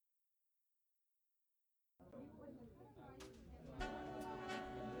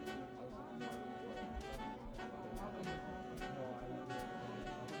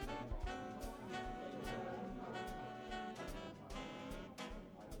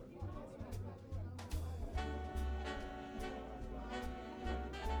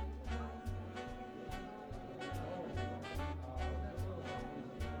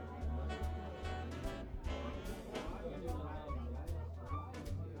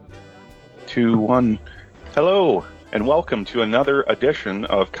2, 1. Hello, and welcome to another edition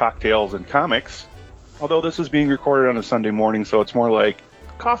of Cocktails and Comics. Although this is being recorded on a Sunday morning, so it's more like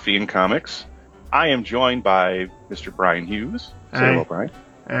Coffee and Comics. I am joined by Mr. Brian Hughes. Say hello, Brian.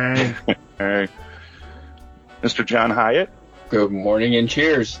 Hey. Hey. Mr. John Hyatt. Good morning and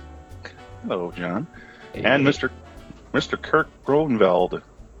cheers. Hello, John. Hey. And Mr. Kirk Groenveld.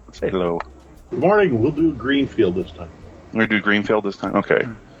 Say hello. Good morning. We'll do Greenfield this time. We're going to do Greenfield this time? Okay.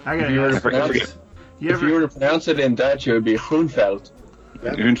 If you were to pronounce it in Dutch, it would be Groenveld.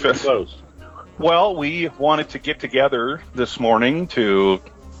 Groenveld. Close. Well, we wanted to get together this morning to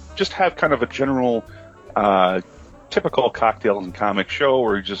just have kind of a general, typical Cocktails and Comics show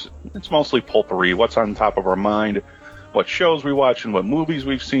where it's mostly pulpery, what's on top of our mind, what shows we watch and what movies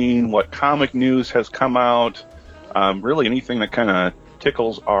we've seen, what comic news has come out, really anything that kind of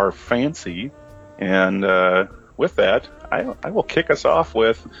tickles our fancy. And with that, I will kick us off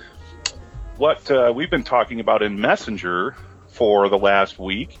with what we've been talking about in Messenger for the last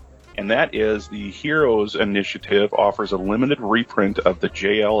week, and that is the Heroes Initiative offers a limited reprint of the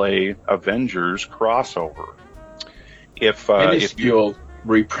JLA Avengers crossover. Minuscule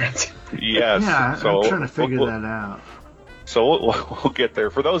reprint. Yes. Yeah, so I'm trying to figure that out. So we'll get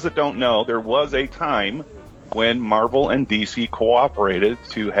there. For those that don't know, there was a time when Marvel and DC cooperated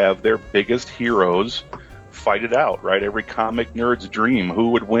to have their biggest heroes fight it out, right? Every comic nerd's dream.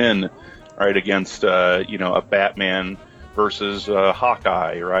 Who would win, right, against, a Batman versus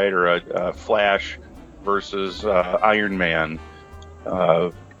Hawkeye, right? Or a Flash versus Iron Man.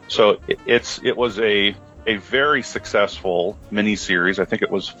 So it was a very successful miniseries. I think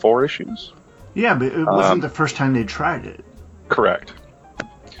it was 4 issues. Yeah, but it wasn't the first time they tried it. Correct.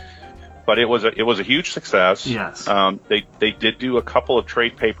 But it was a huge success. Yes. They did do a couple of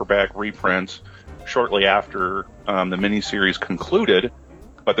trade paperback reprints shortly after the miniseries concluded,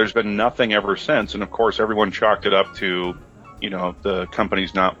 but there's been nothing ever since. And of course, everyone chalked it up to, the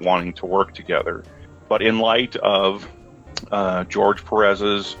companies not wanting to work together. But in light of George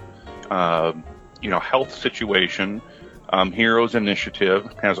Perez's, health situation, Heroes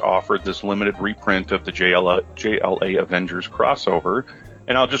Initiative has offered this limited reprint of the JLA Avengers crossover.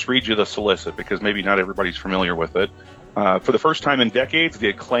 And I'll just read you the solicit because maybe not everybody's familiar with it. For the first time in decades, the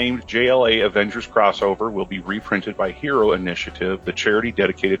acclaimed JLA Avengers crossover will be reprinted by Hero Initiative, the charity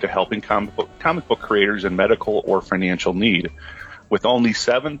dedicated to helping comic book creators in medical or financial need. With only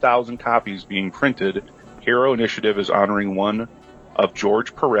 7,000 copies being printed, Hero Initiative is honoring one of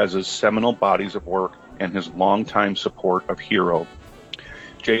George Perez's seminal bodies of work and his longtime support of Hero.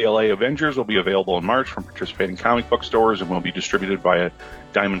 JLA Avengers will be available in March from participating comic book stores and will be distributed by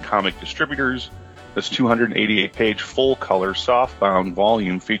Diamond Comic Distributors. This 288-page full-color softbound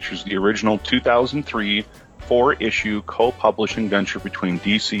volume features the original 2003 4-issue co-publishing venture between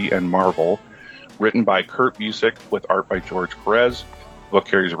DC and Marvel, written by Kurt Busiek with art by George Perez. The book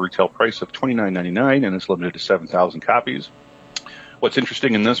carries a retail price of $29.99 and is limited to 7,000 copies. What's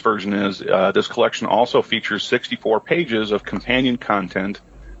interesting in this version is this collection also features 64 pages of companion content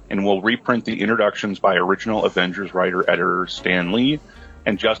and will reprint the introductions by original Avengers writer-editor Stan Lee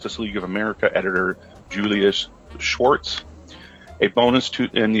and Justice League of America editor Julius Schwartz. A bonus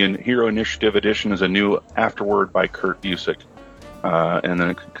in the Hero Initiative edition is a new afterword by Kurt Busiek. And then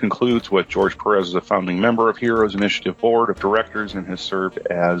it concludes with George Perez is a founding member of Heroes Initiative Board of Directors and has served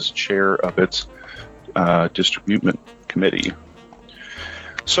as chair of its distribution committee.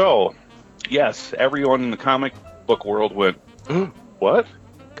 So, yes, everyone in the comic book world went, what?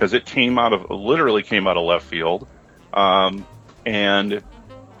 Because it literally came out of left field. And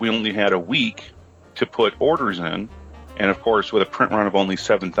we only had a week to put orders in. And of course, with a print run of only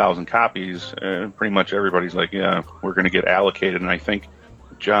 7,000 copies, pretty much everybody's like, yeah, we're going to get allocated. And I think,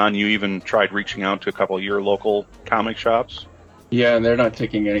 John, you even tried reaching out to a couple of your local comic shops. Yeah, and they're not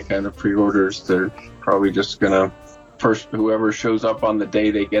taking any kind of pre-orders. They're probably just going to first, whoever shows up on the day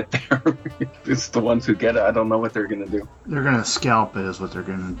they get there, it's the ones who get it. I don't know what they're going to do. They're going to scalp it is what they're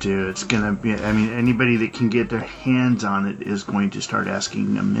going to do. It's going to be, anybody that can get their hands on it is going to start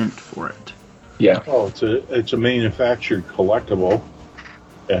asking a mint for it. Yeah. Oh, it's a manufactured collectible.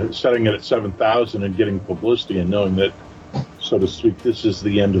 Setting it at 7,000 and getting publicity and knowing that, so to speak, this is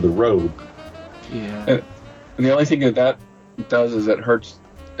the end of the road. Yeah. And the only thing that does is it hurts.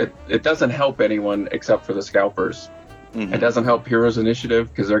 It doesn't help anyone except for the scalpers. Mm-hmm. It doesn't help Heroes Initiative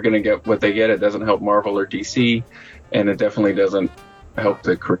because they're going to get what they get. It doesn't help Marvel or DC, and it definitely doesn't help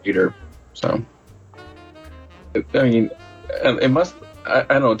the creator. So, it must. I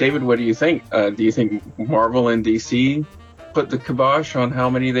don't know, David. What do you think? Do you think Marvel and DC put the kibosh on how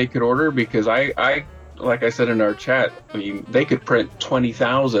many they could order? Because I like I said in our chat, I mean, they could print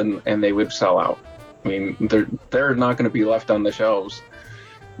 20,000 and they would sell out. I mean, they're not going to be left on the shelves.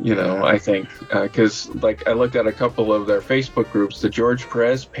 You know, I think, because like I looked at a couple of their Facebook groups, the George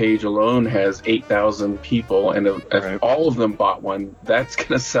Perez page alone has 8,000 people, and if all of them bought one, that's going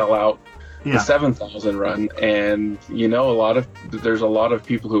to sell out the 7,000 run. And you know, there's a lot of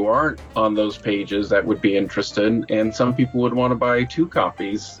people who aren't on those pages that would be interested, and some people would want to buy 2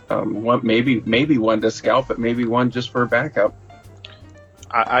 copies, maybe one to scalp, but maybe one just for backup.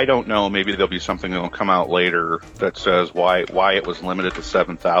 I don't know. Maybe there'll be something that'll come out later that says why it was limited to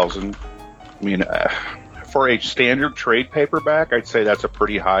 7,000. I mean, for a standard trade paperback, I'd say that's a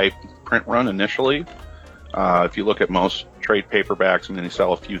pretty high print run initially. If you look at most trade paperbacks, I mean, they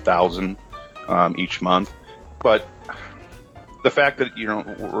sell a few thousand each month. But the fact that, you know,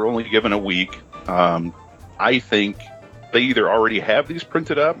 we're only given a week, I think they either already have these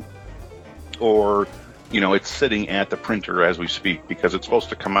printed up or, you know, it's sitting at the printer as we speak, because it's supposed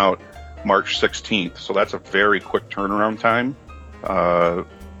to come out March 16th. So that's a very quick turnaround time.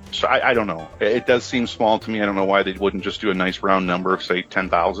 So I don't know. It does seem small to me. I don't know why they wouldn't just do a nice round number of, say,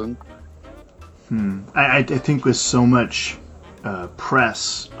 10,000. I think with so much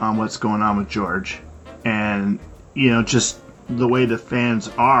press on what's going on with George, and, you know, just the way the fans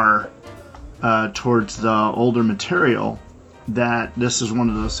are towards the older material, that this is one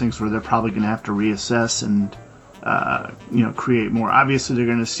of those things where they're probably going to have to reassess and, you know, create more. Obviously, they're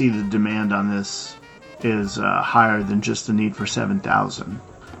going to see the demand on this is higher than just the need for 7,000.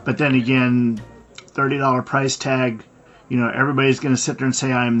 But then again, $30 price tag, you know, everybody's going to sit there and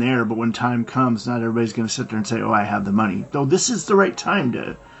say, I'm there. But when time comes, not everybody's going to sit there and say, oh, I have the money. Though this is the right time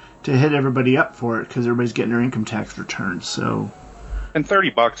to hit everybody up for it, because everybody's getting their income tax returns. So. And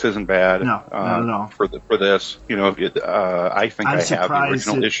 $30 isn't bad. No, not at all. For this, you know, I think I have the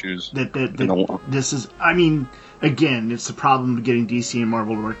original issues. That this is, I mean, again, it's the problem of getting DC and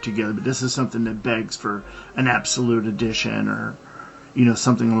Marvel to work together, but this is something that begs for an absolute edition or, you know,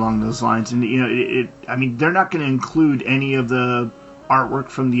 something along those lines. And, you know, I mean, they're not going to include any of the artwork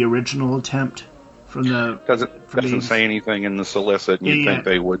from the original attempt. Doesn't say anything in the solicit, and you'd think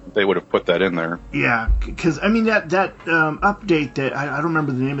they would have put that in there. Yeah, because I mean that update that I don't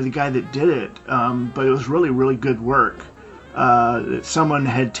remember the name of the guy that did it, but it was really, really good work. Someone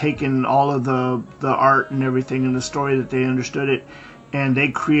had taken all of the art and everything in the story that they understood it, and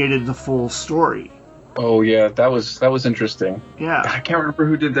they created the full story. Oh yeah, that was interesting. Yeah, I can't remember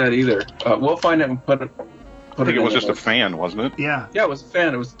who did that either. We'll find it and put it. I think it was just a fan, wasn't it? Yeah. Yeah, it was a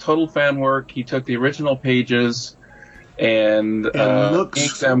fan. It was total fan work. He took the original pages and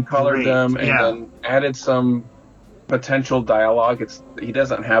inked them, colored them, and then added some potential dialogue. He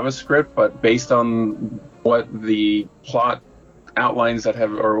doesn't have a script, but based on what the plot outlines that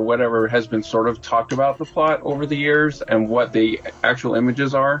have, or whatever has been sort of talked about the plot over the years and what the actual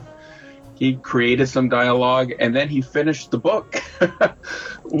images are, he created some dialogue, and then he finished the book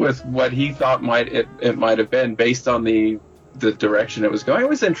with what he thought it might have been based on the direction it was going. It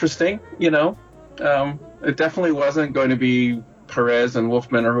was interesting, you know. It definitely wasn't going to be Perez and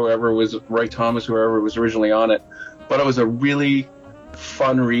Wolfman or whoever was, Roy Thomas, whoever was originally on it, but it was a really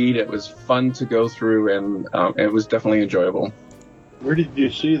fun read. It was fun to go through, and it was definitely enjoyable. Where did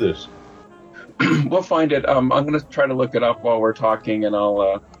you see this? We'll find it. I'm going to try to look it up while we're talking, and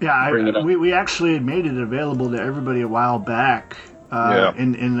I'll bring it up. We actually had made it available to everybody a while back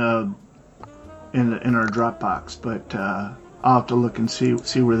in our Dropbox, but I'll have to look and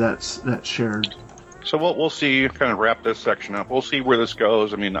see where that's shared. So we'll see. Kind of wrap this section up. We'll see where this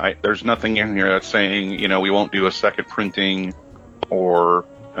goes. I mean, there's nothing in here that's saying, you know, we won't do a second printing, or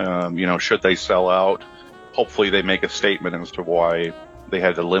you know, should they sell out. Hopefully, they make a statement as to why they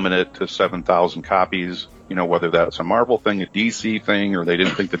had to limit it to 7,000 copies, you know, whether that's a Marvel thing, a DC thing, or they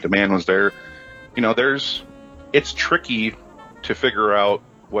didn't think the demand was there. You know, it's tricky to figure out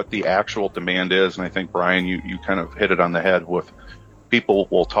what the actual demand is. And I think, Brian, you kind of hit it on the head with people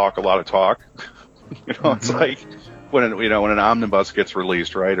will talk a lot of talk. You know, it's like when an omnibus gets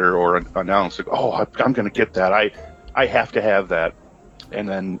released, right, or announced, like, oh, I'm going to get that. I have to have that. And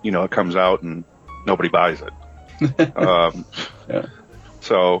then, you know, it comes out and nobody buys it. Yeah.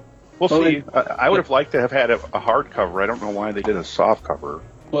 So we'll see. I would have liked to have had a hardcover. I don't know why they did a soft cover.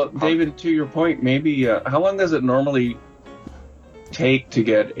 Well, David, to your point, maybe how long does it normally take to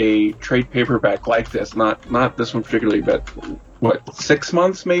get a trade paperback like this? Not this one particularly, but what, 6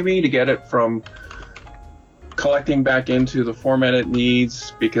 months maybe to get it from collecting back into the format it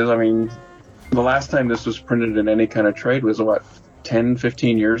needs? Because I mean, the last time this was printed in any kind of trade was 10,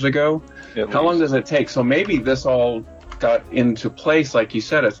 15 years ago. How long does it take? So maybe this all got into place, like you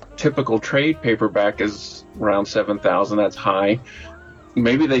said, a typical trade paperback is around 7,000. That's high.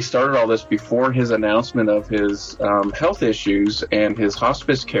 Maybe they started all this before his announcement of his health issues and his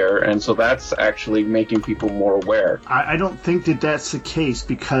hospice care, and so that's actually making people more aware. I don't think that that's the case,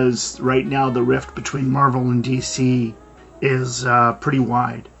 because right now the rift between Marvel and DC is pretty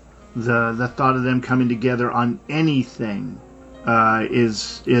wide. The thought of them coming together on anything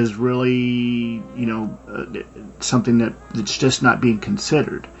is really, something that's just not being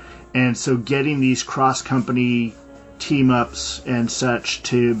considered. And so getting these cross-company team-ups and such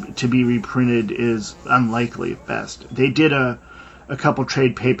to be reprinted is unlikely at best. They did a couple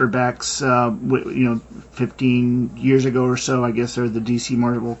trade paperbacks, 15 years ago or so. I guess they're the DC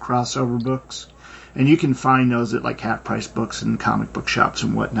Marvel crossover books. And you can find those at like half-price books and comic book shops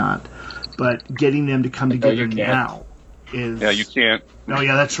and whatnot. But getting them to come together now is... Yeah, you can't. Oh,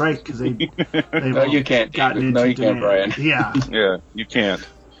 yeah, that's right, because they've no, you can't. gotten into No, you demand. can't, Brian. Yeah. Yeah, you can't.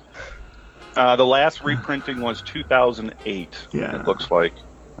 The last reprinting was 2008, Yeah. it looks like.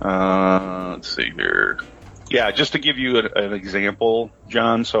 Let's see here. Yeah, just to give you an example,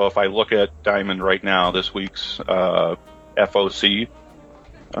 John, so if I look at Diamond right now, this week's FOC,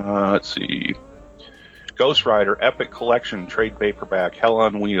 let's see. Ghost Rider Epic Collection Trade Paperback, Hell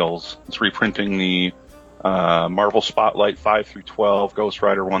on Wheels. It's reprinting the Marvel Spotlight 5 through 12, Ghost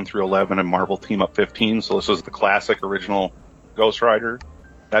Rider 1 through 11, and Marvel Team Up 15. So this is the classic original Ghost Rider.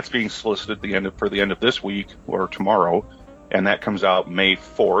 That's being solicited for the end of this week or tomorrow, and that comes out May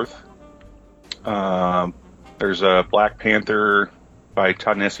 4th. There's a Black Panther by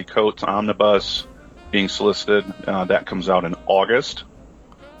Ta-Nehisi Coates omnibus being solicited. That comes out in August.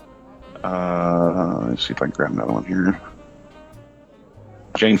 Let's see if I can grab another one here.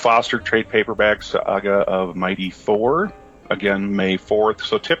 Jane Foster trade paperback Saga of Mighty Thor, again May 4th.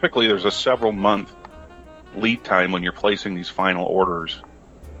 So typically there's a several month lead time when you're placing these final orders.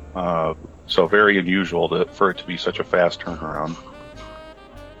 So very unusual for it to be such a fast turnaround.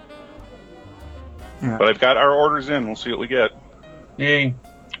 Yeah. But I've got our orders in. We'll see what we get. Yay.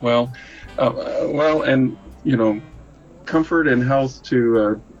 Well, and, comfort and health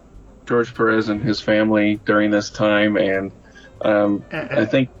to George Perez and his family during this time. And I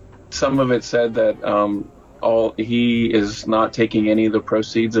think some of it said that he is not taking any of the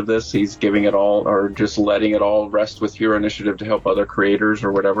proceeds of this. He's giving it all, or just letting it all rest with Hero Initiative to help other creators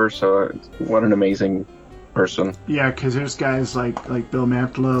or whatever. So what an amazing person. Yeah, because there's guys like Bill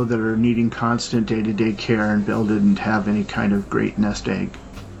Mantlo that are needing constant day-to-day care, and Bill didn't have any kind of great nest egg,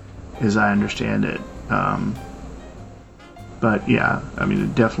 as I understand it. But yeah, I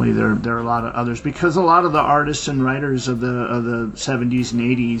mean, definitely there are a lot of others, because a lot of the artists and writers of the 70s and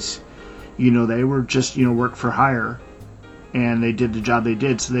 80s, they were just, work for hire, and they did the job they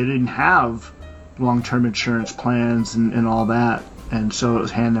did, so they didn't have long-term insurance plans and all that, and so it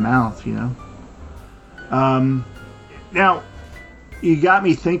was hand-to-mouth, Now, you got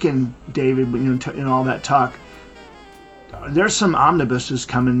me thinking, David, in all that talk, there's some omnibuses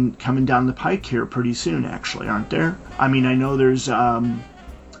coming down the pike here pretty soon, actually, aren't there? I mean, I know there's, the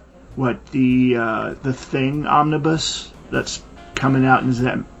Thing omnibus that's coming out, is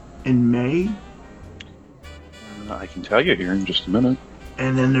that in May? I can tell you here in just a minute.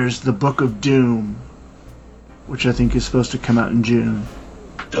 And then there's the Book of Doom, which I think is supposed to come out in June.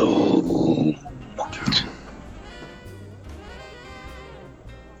 Doom.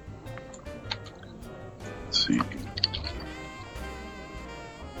 Let's see.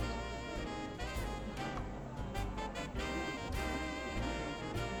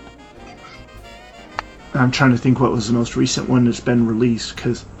 I'm trying to think what was the most recent one that's been released,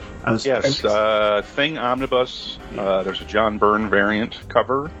 because I was... Yes, Thing Omnibus. There's a John Byrne variant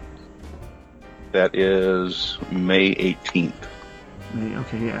cover. That is May 18th.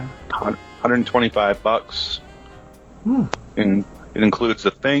 Okay, yeah. $125. And it includes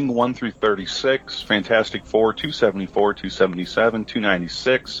The Thing 1 through 36, Fantastic Four 274, 277,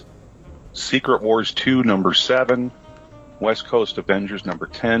 296, Secret Wars 2 number 7, West Coast Avengers number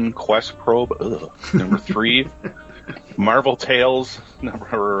 10, Quest Probe number 3, Marvel Tales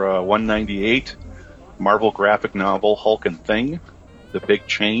number 198, Marvel graphic novel Hulk and Thing, The Big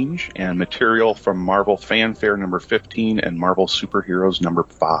Change, and material from Marvel Fanfare number 15 and Marvel Superheroes number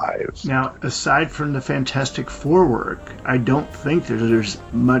 5. Now, aside from the Fantastic Four work, I don't think there's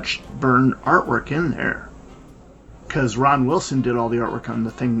much Byrne artwork in there, because Ron Wilson did all the artwork on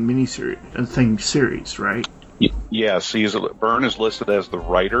the Thing Thing series, right? Yes, Byrne is listed as the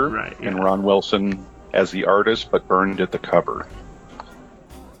writer, right, yeah. And Ron Wilson as the artist, but Byrne did the cover.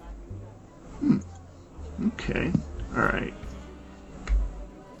 Okay, all right.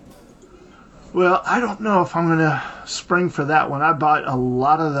 Well, I don't know if I'm going to spring for that one. I bought a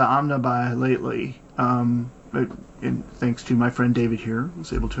lot of the Omnibuy lately. And thanks to my friend David here, I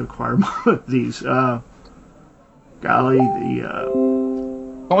was able to acquire these. When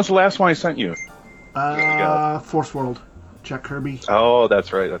was the last one I sent you? Force World, Jack Kirby. Oh,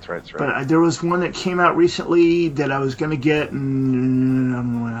 that's right. But there was one that came out recently that I was going to get, and I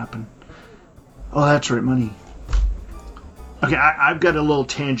don't know what happened. Oh, that's right, money. Okay, I've got a little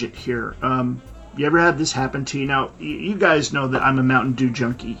tangent here. You ever had this happen to you? Now, you guys know that I'm a Mountain Dew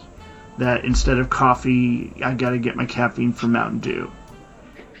junkie. That instead of coffee, I got to get my caffeine from Mountain Dew.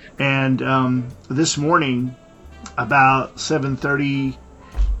 And this morning, about 7:30,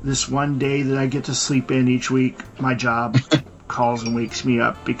 this one day that I get to sleep in each week, my job calls and wakes me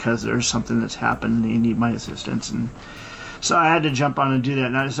up because there's something that's happened and they need my assistance. And so I had to jump on and do that.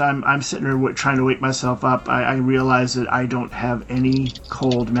 And as I'm sitting there trying to wake myself up, I realize that I don't have any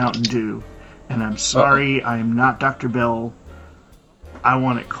cold Mountain Dew. And I'm sorry, I am not Dr. Bill. I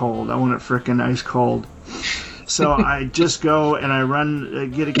want it cold. I want it frickin' ice cold. So I just go and I run,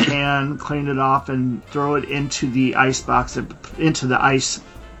 get a can, clean it off, and throw it into the ice box, into the ice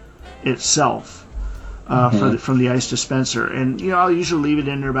itself from the ice dispenser. And, I'll usually leave it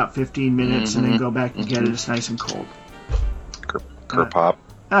in there about 15 minutes and then go back and get it. It's nice and cold. Pop.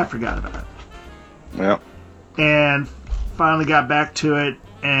 I forgot about it. Yeah. And finally got back to it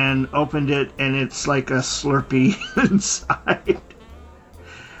and opened it, and it's like a Slurpee inside.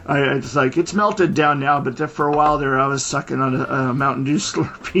 It's like, it's melted down now, but for a while there I was sucking on a Mountain Dew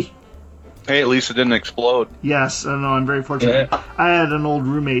Slurpee. Hey, at least it didn't explode. Yes, I know, I'm very fortunate. Yeah. I had an old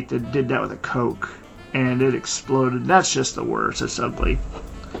roommate that did that with a Coke, and it exploded. That's just the worst. It's ugly.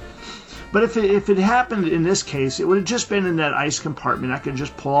 But if it happened in this case, it would have just been in that ice compartment. I could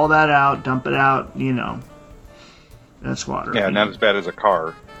just pull all that out, dump it out, That's water. Yeah, not as bad as a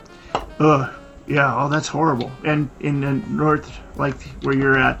car. Ugh. Yeah, that's horrible. And in the north, like where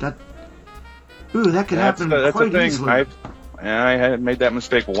you're at, that could happen quite easily. I had made that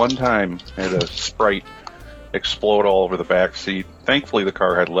mistake one time. I had a Sprite explode all over the back seat. Thankfully, the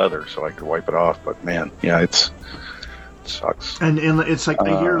car had leather, so I could wipe it off. But man, yeah, it sucks. And it's like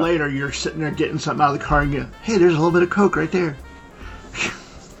a year later, you're sitting there getting something out of the car, and hey, there's a little bit of Coke right there.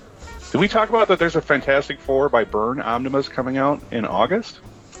 Did we talk about that? There's a Fantastic Four by Byrne omnibus coming out in August.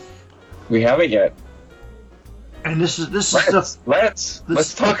 We haven't yet. And this is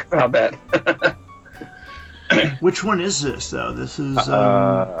let's talk about that. Which one is this though? This is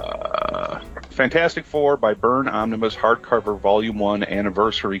Fantastic Four by Byrne omnibus hardcover volume 1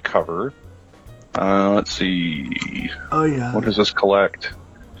 anniversary cover. Let's see. Oh yeah. What does this collect?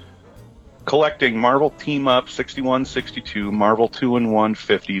 Collecting Marvel Team Up 61, 62, Marvel 2-in-1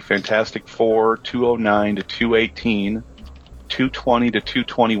 50, Fantastic Four 209 to 218, 220 to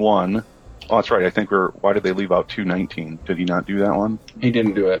 221. Oh, that's right. I think why did they leave out 219? Did he not do that one? He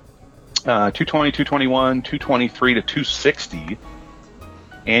didn't do it. 220, 221, 223 to 260.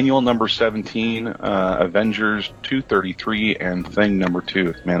 Annual number 17, Avengers 233, and Thing number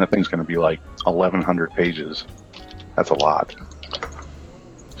 2. Man, that thing's going to be like 1,100 pages. That's a lot.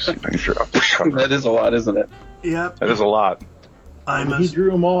 See if I can show up this cover. That is a lot, isn't it? Yep. That is a lot. He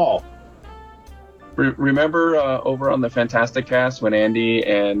drew them all. Remember over on the Fantastic Cast when Andy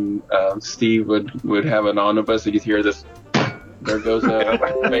and Steve would have an omnibus and you'd hear this, there goes a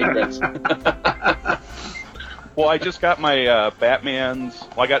vagrant. Well, I just got my Batman's,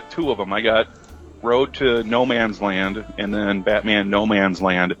 I got two of them. I got Road to No Man's Land and then Batman No Man's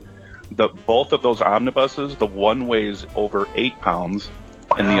Land. Both of those omnibuses, the one weighs over 8 pounds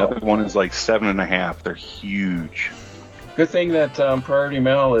and the other one is like 7.5. They're huge. Good thing that Priority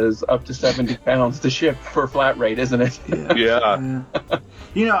Mail is up to 70 pounds to ship for flat rate, isn't it? Yeah.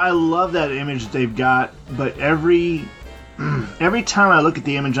 I love that image they've got, but every time I look at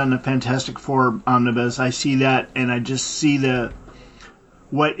the image on the Fantastic Four omnibus, I see that, and I just see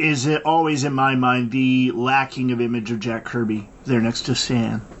what is always in my mind, the lacking of image of Jack Kirby there next to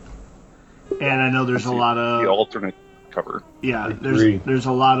Stan. And I know there's a lot of... The alternate cover. Yeah, there's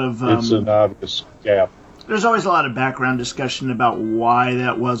a lot of... it's an obvious gap. There's always a lot of background discussion about why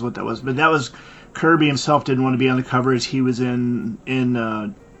that was what that was. But that was... Kirby himself didn't want to be on the cover as he was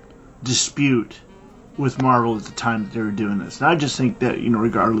in dispute with Marvel at the time that they were doing this. And I just think that,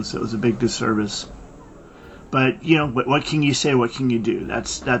 regardless, it was a big disservice. But, what can you say? What can you do?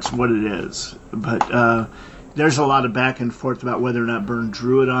 That's what it is. But there's a lot of back and forth about whether or not Byrne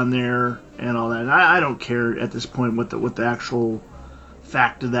drew it on there and all that. And I don't care at this point what the actual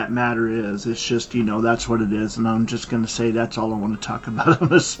fact of that matter is. It's just, that's what it is. And I'm just going to say that's all I want to talk about on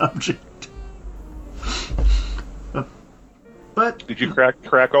the subject. But But Did you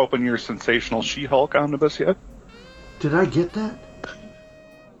crack open your Sensational She-Hulk omnibus yet? did I get that?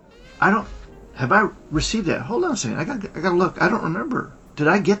 Have I received that? Hold on a second. I gotta look. I don't remember. Did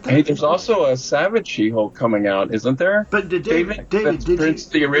I get that? Hey, there's also a Savage She-Hulk coming out, isn't there? But David, That's did you?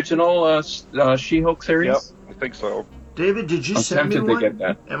 the original She-Hulk series? Yep, I think so. David, did you I'm send me tempted one? to get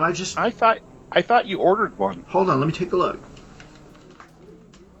that. Am I just? I thought you ordered one. Hold on. Let me take a look.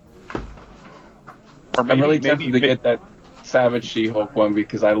 Or maybe, I'm really tempted to get that Savage She-Hulk one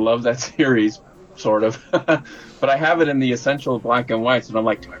because I love that series, sort of. But I have it in the essential black and white, and I'm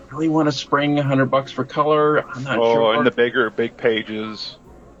like, do I really want to spring $100 for color? I'm not sure. Oh, and the big pages.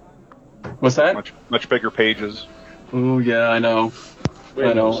 What's that? Much bigger pages. Oh yeah, I know.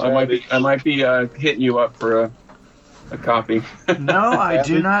 I know. I might be hitting you up for a copy. No, I do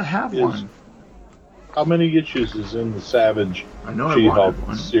Savage not have one. How many issues is in the Savage I know I She-Hulk wanted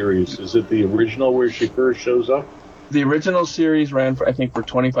one. series? Is it the original where she first shows up? The original series ran for, I think, for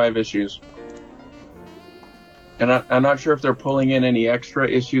 25 issues. And I'm not sure if they're pulling in any extra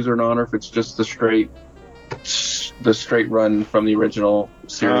issues or not, or if it's just the straight run from the original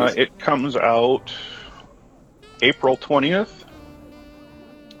series. It comes out April 20th.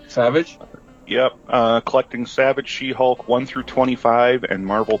 Savage? Yep. Collecting Savage She-Hulk 1 through 25 and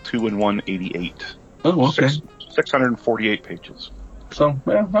Marvel 2 and 188. Oh, okay. 648 pages. So,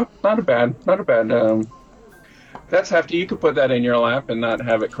 yeah, not a bad. That's hefty. You could put that in your lap and not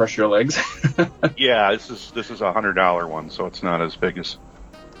have it crush your legs. Yeah, this is a $100 one, so it's not as big as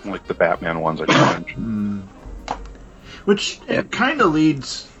like the Batman ones I just mentioned. Which kind of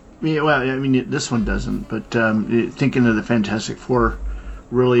leads me. Well, I mean, this one doesn't. But thinking of the Fantastic Four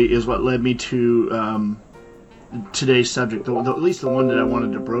really is what led me to today's subject. At least the one that I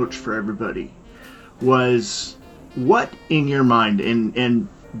wanted to broach for everybody was what in your mind, and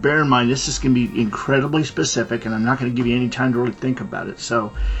bear in mind this is going to be incredibly specific, and I'm not going to give you any time to really think about it.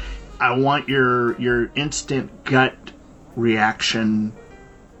 So I want your instant gut reaction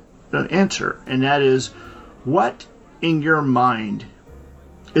answer, and that is, what in your mind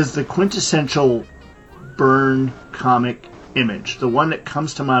is the quintessential Byrne comic image, the one that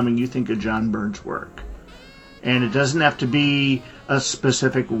comes to mind when you think of John Byrne's work? And it doesn't have to be a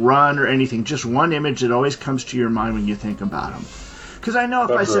specific run or anything, just one image that always comes to your mind when you think about him. Because I know if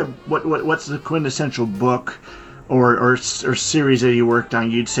I said what's the quintessential book or series that you worked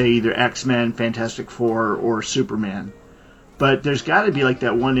on, you'd say either X-Men, Fantastic Four, or Superman. But there's got to be like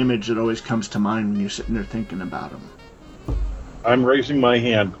that one image that always comes to mind when you're sitting there thinking about him. I'm raising my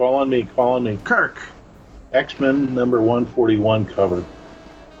hand. Call on me. Kirk. X-Men number 141 cover.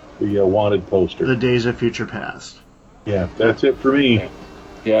 The wanted poster. The Days of Future Past. Yeah, that's it for me.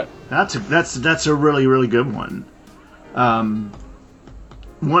 Yeah. That's a really, really good one. One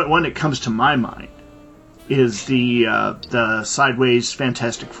that comes to my mind is the Sideways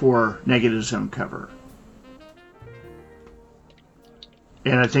Fantastic Four Negative Zone cover.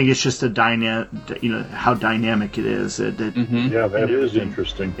 And I think it's just how dynamic it is. Yeah, that is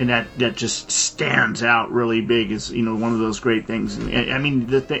interesting. And that just stands out really big as one of those great things. And I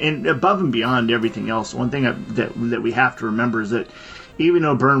mean, and above and beyond everything else, one thing that we have to remember is that even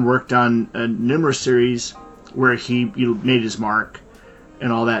though Byrne worked on numerous series where he made his mark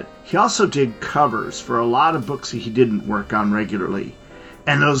and all that, he also did covers for a lot of books that he didn't work on regularly,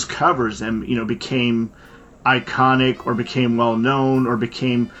 and those covers then became iconic or became well known or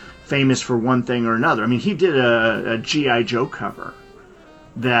became famous for one thing or another. I mean, he did a G.I. Joe cover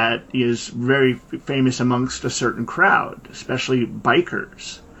that is very famous amongst a certain crowd, especially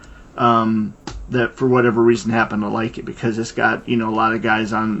bikers, that for whatever reason happen to like it, because it's got a lot of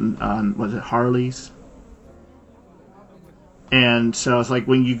guys on was it Harleys. And so it's like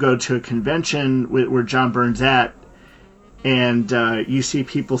when you go to a convention where John Byrne's at, and you see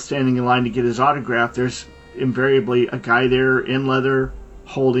people standing in line to get his autograph, there's invariably a guy there in leather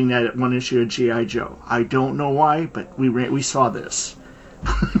holding that one issue of G.I. Joe. I don't know why, but we saw this.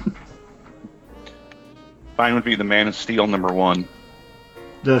 Mine would be the Man of Steel number 1.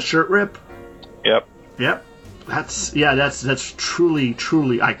 The shirt rip? Yep. That's truly,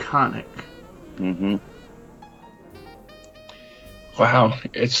 truly iconic. Mm-hmm. Wow,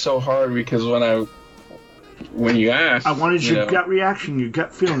 it's so hard because when you asked, I wanted your gut reaction, your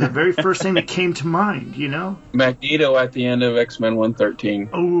gut feeling, the very first thing that came to mind, Magneto at the end of X-Men 113.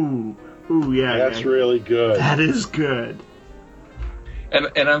 Ooh, yeah. That's really good. That is good.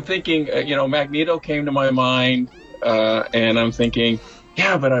 And I'm thinking, Magneto came to my mind, and I'm thinking,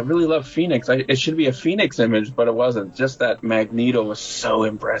 yeah, but I really love Phoenix. It should be a Phoenix image, but it wasn't. Just that Magneto was so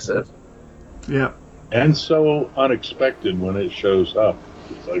impressive. Yeah. And so unexpected when it shows up.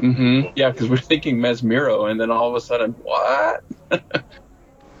 It's like, Yeah, because we're thinking Mesmero, and then all of a sudden, what?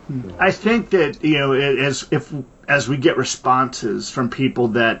 I think that, as we get responses from people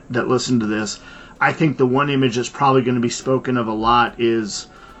that listen to this, I think the one image that's probably going to be spoken of a lot is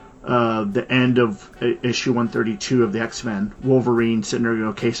the end of issue 132 of the X-Men. Wolverine sitting there going,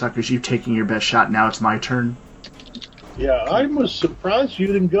 okay, suckers, you've taken your best shot, now it's my turn. Yeah, I was surprised you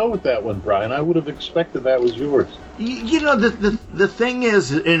didn't go with that one, Brian. I would have expected that was yours. The thing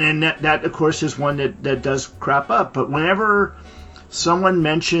is, and that of course is one that does crop up, but whenever someone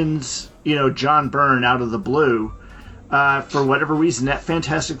mentions, John Byrne out of the blue, for whatever reason, that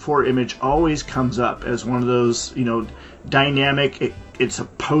Fantastic Four image always comes up as one of those, dynamic. It's a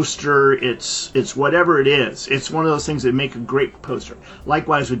poster. It's whatever it is. It's one of those things that make a great poster.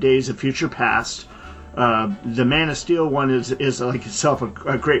 Likewise with Days of Future Past, the Man of Steel one is like itself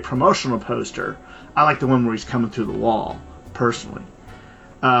a great promotional poster. I like the one where he's coming through the wall, personally.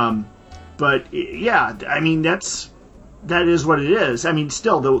 But yeah, I mean that is what it is. I mean,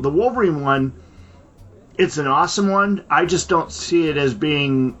 still the Wolverine one, it's an awesome one. I just don't see it as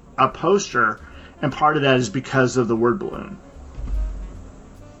being a poster, and part of that is because of the word balloon.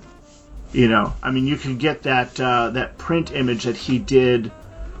 I mean, you could get that print image that he did.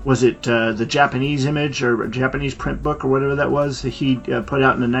 Was it the Japanese image or Japanese print book or whatever that was that he put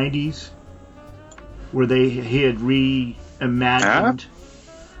out in the 90s, where he had reimagined?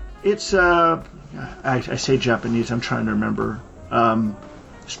 It's I say Japanese. I'm trying to remember.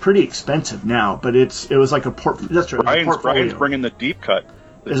 It's pretty expensive now, but it was like a that's right. Brian's bringing the deep cut.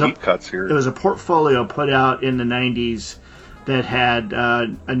 Deep cuts here. It was a portfolio put out in the 90s that had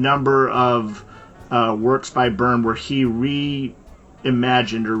a number of works by Byrne where he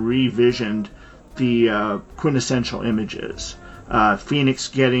reimagined or revisioned the quintessential images. Phoenix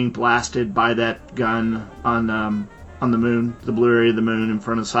getting blasted by that gun on the moon, the blue area of the moon in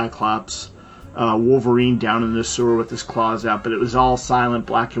front of Cyclops. Wolverine down in the sewer with his claws out, but it was all silent,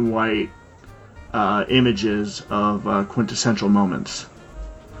 black and white images of quintessential moments.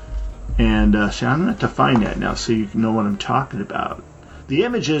 And so I'm going to have to find that now so you can know what I'm talking about. The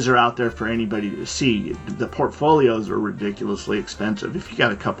images are out there for anybody to see. The portfolios are ridiculously expensive. If you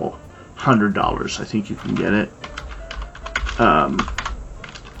got a couple $100, I think you can get it.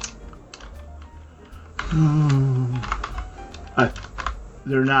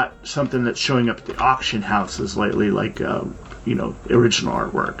 They're not something that's showing up at the auction houses lately, like original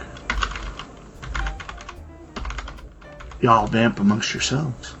artwork. Y'all vamp amongst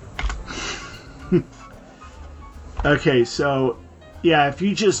yourselves. Okay, so yeah, if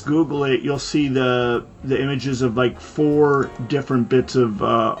you just Google it, you'll see the images of like 4 different bits of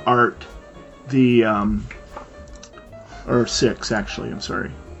art. Or 6 actually. I'm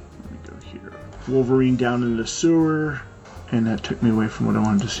sorry. Let me go here. Wolverine down in the sewer. And that took me away from what I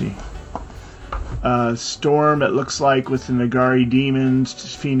wanted to see. Storm, it looks like, with the Nagari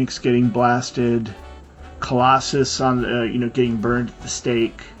demons. Phoenix getting blasted. Colossus on getting burned at the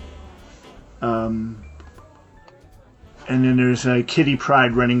stake. And then there's Kitty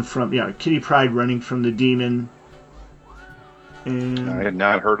Pryde running from the demon. And I had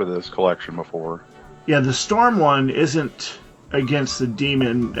not heard of this collection before. Yeah, the Storm one isn't against the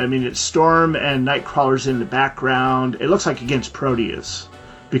demon. I mean, it's Storm and Nightcrawler's in the background. It looks like against Proteus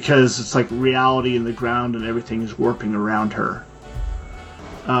because it's like reality in the ground and everything is warping around her.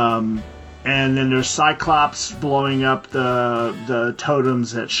 And then there's Cyclops blowing up the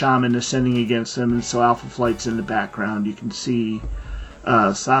totems that Shaman is sending against them, and so Alpha Flight's in the background. You can see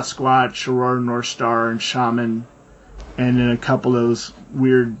Sasquatch, Aurora Northstar, and Shaman, and then a couple of those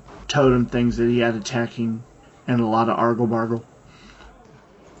weird totem things that he had attacking, and a lot of Argle Bargle.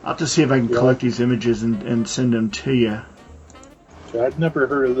 I'll have to see if I can collect these images and send them to you. I'd never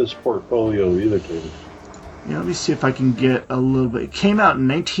heard of this portfolio either, Katie. Yeah, let me see if I can get a little bit. It came out in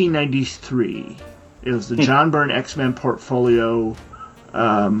 1993. It was the John Byrne X-Men portfolio.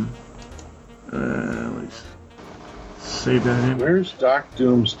 Let's save that in. Where's Doc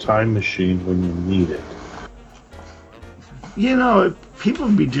Doom's time machine when you need it? People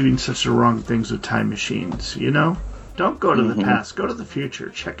be doing such the wrong things with time machines, Don't go to the past. Go to the future.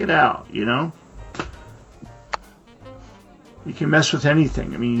 Check it out, You can mess with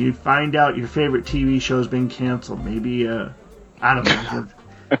anything. I mean, you find out your favorite TV show's been canceled. Maybe, I don't know.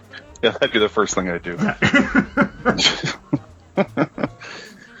 Yeah, that'd be the first thing I'd do.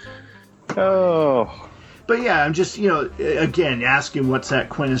 Oh. But yeah, I'm just, again, asking what's that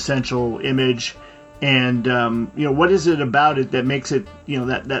quintessential image and, what is it about it that makes it,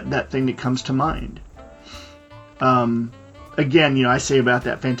 that thing that comes to mind. Again, I say about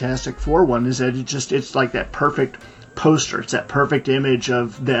that Fantastic Four one is that it's like that perfect poster. It's that perfect image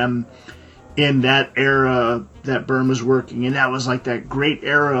of them in that era that Byrne was working, and that was like that great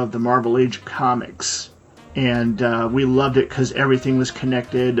era of the Marvel Age of Comics. And we loved it because everything was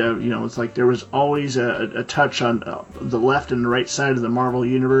connected. It's like there was always a touch on the left and the right side of the Marvel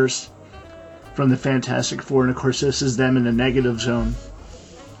Universe from the Fantastic Four. And, of course, this is them in the negative zone.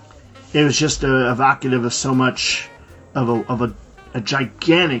 It was just evocative of so much of a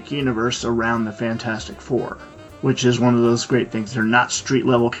gigantic universe around the Fantastic Four, which is one of those great things. They're not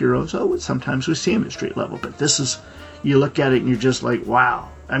street-level heroes. Oh, sometimes we see them at street level. But this is, you look at it and you're just like, wow.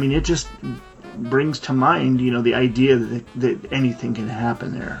 I mean, it just brings to mind, the idea that anything can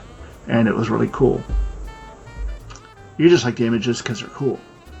happen there. And it was really cool. You just like the images because they're cool,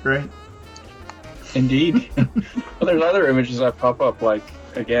 right? Indeed. Well, there's other images that pop up, like,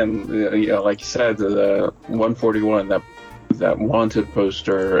 again, like you said, the 141, that wanted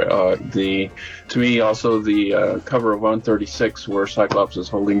poster, to me also the cover of 136 where Cyclops is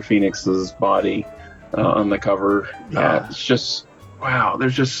holding Phoenix's body on the cover. Yeah. It's just, wow,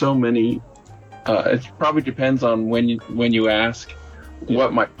 there's just so many. It probably depends on when you ask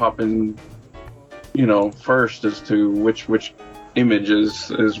what might pop in, first as to which image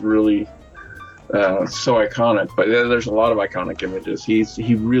is really so iconic. But there's a lot of iconic images.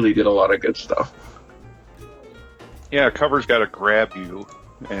 He really did a lot of good stuff. Yeah, cover's got to grab you,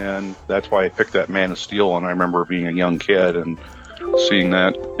 and that's why I picked that Man of Steel one. I remember being a young kid and seeing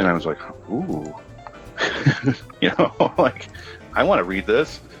that, and I was like, ooh. Like, I want to read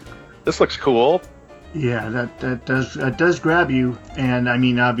this. This looks cool. Yeah, that does grab you. And I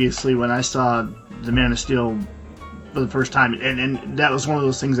mean, obviously, when I saw the Man of Steel for the first time, and that was one of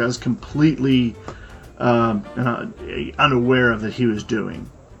those things I was completely unaware of that he was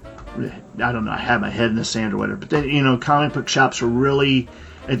doing. I don't know, I had my head in the sand or whatever. But then, comic book shops were really,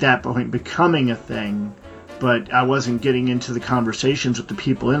 at that point, becoming a thing. But I wasn't getting into the conversations with the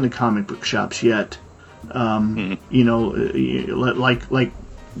people in the comic book shops yet. Like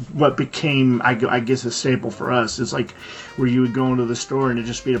what became, I guess, a staple for us is like where you would go into the store and it'd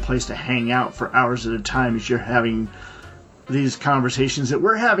just be a place to hang out for hours at a time as you're having these conversations that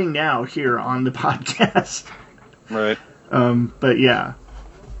we're having now here on the podcast. Right. But yeah.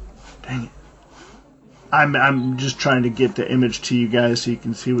 Dang it. I'm just trying to get the image to you guys so you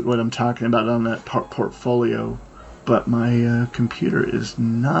can see what I'm talking about on that portfolio. But my computer is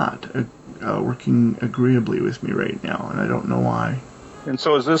not working agreeably with me right now, and I don't know why. And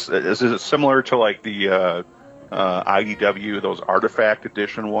so is it similar to like the IDW, those Artifact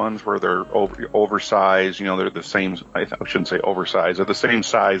Edition ones where they're oversized? They're the same. I shouldn't say oversized. They're the same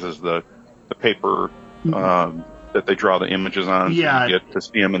size as the paper that they draw the images on. Yeah, so you get to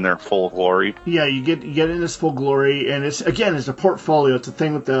see them in their full glory. Yeah, you get in this full glory, and it's a portfolio. It's a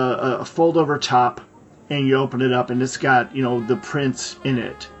thing with a fold over top, and you open it up, and it's got the prints in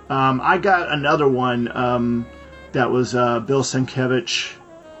it. I got another one that was Bill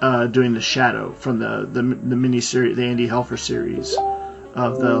Sienkiewicz doing The Shadow from the miniseries, the Andy Helfer series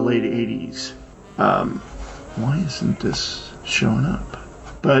of the late 80s. Why isn't this showing up?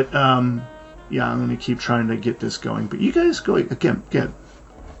 But yeah, I'm going to keep trying to get this going. But you guys go again.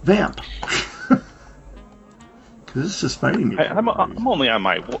 Vamp. Because this is fighting me. I'm only on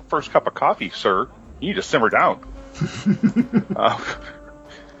my first cup of coffee, sir. You need to simmer down.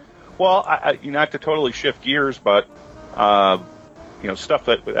 Well, I not to totally shift gears, but stuff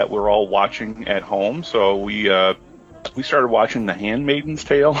that we're all watching at home. So we started watching The Handmaid's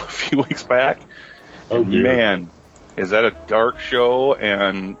Tale a few weeks back. Oh, dear. Man, is that a dark show?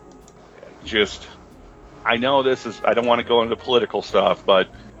 And just, I know I don't want to go into political stuff, but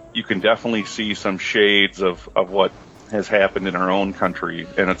you can definitely see some shades of what has happened in our own country,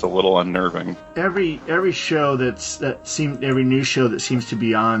 and it's a little unnerving. Every show every news show that seems to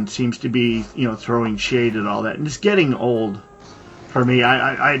be on seems to be throwing shade at all that, and it's getting old for me.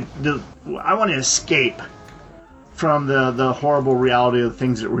 I want to escape from the horrible reality of the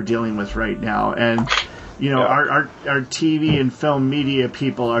things that we're dealing with right now, and our TV and film media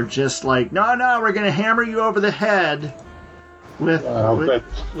people are just like, no, we're going to hammer you over the head with.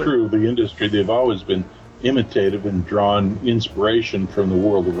 That's true. The industry, they've always been imitative and drawn inspiration from the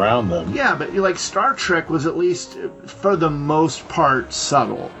world around them. Yeah, but like Star Trek was at least, for the most part,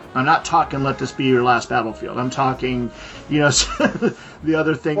 subtle. I'm not talking Let This Be Your Last Battlefield. I'm talking, the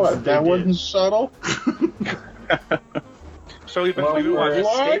other things What, that wasn't subtle? So we've been watching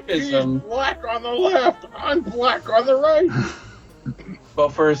escapism. Black on the left, I'm black on the right. Well,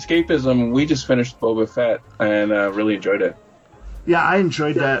 for escapism, we just finished Boba Fett and really enjoyed it. Yeah, I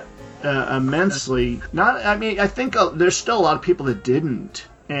enjoyed that immensely. I think there's still a lot of people that didn't,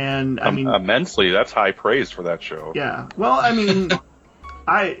 And I mean, immensely. That's high praise for that show. Yeah. Well, I mean,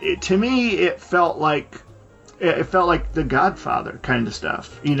 to me, it felt like The Godfather kind of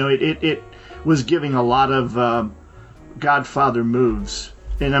stuff. You know, it was giving a lot of Godfather moves,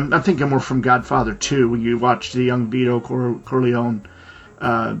 and I'm thinking more from Godfather 2 when you watch the young Vito Corleone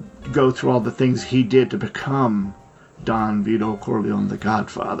go through all the things he did to become Don Vito Corleone, the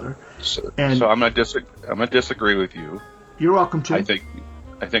Godfather. So I'm gonna disagree with you. You're welcome to.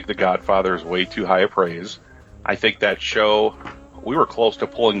 I think The Godfather is way too high a praise. I think that show, we were close to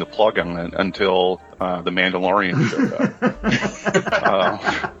pulling the plug on it until The Mandalorian showed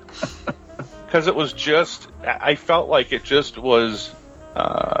up. Because it was just, I felt like it just was,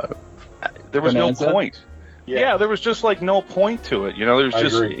 there was Bonanza? no point. Yeah, there was just like no point to it. You know, there's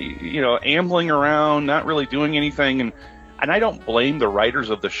just, you know, ambling around, not really doing anything. And I don't blame the writers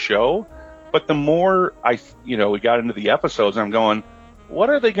of the show, but the more we got into the episodes, I'm going, what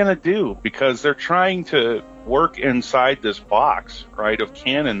are they going to do? Because they're trying to work inside this box, right, of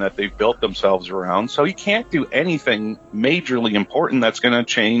canon that they've built themselves around. So you can't do anything majorly important that's going to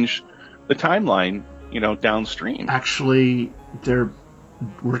change the timeline, you know, downstream. Actually, they're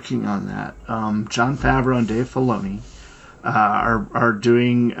working on that. Jon Favreau and Dave Filoni are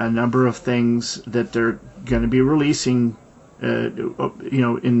doing a number of things that they're going to be releasing, in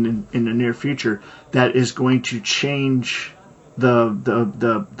the near future, that is going to change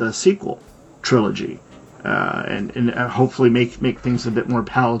the sequel trilogy, and hopefully make things a bit more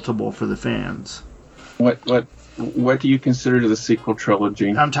palatable for the fans. What do you consider the sequel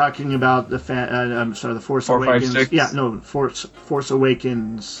trilogy? I'm talking about the Force 4, Awakens. 5, 6? Yeah, no, Force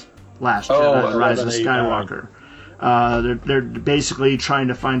Awakens, Last Jedi, Rise of 11, Skywalker. They're basically trying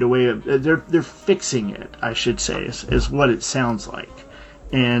to find a way of they're fixing it, I should say, is what it sounds like.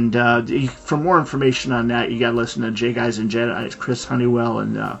 And for more information on that, you got to listen to J Guys and Jedi. Chris Honeywell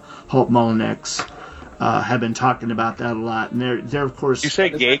and Hope Mullinex have been talking about that a lot. And they're of course. You say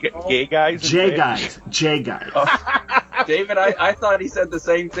gay guys? J Guys. Oh, David, I thought he said the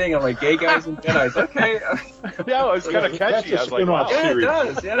same thing. I'm like, gay guys and Jedi. Okay. Yeah, it was kind of catchy. I was like, wow. Yeah, it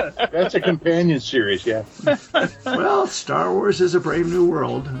does. Yeah. That's a companion series, yeah. Well, Star Wars is a brave new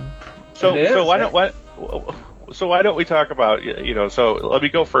world. So why don't we talk about, so let me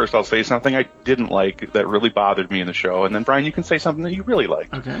go first. I'll say something I didn't like that really bothered me in the show, and then Brian, you can say something that you really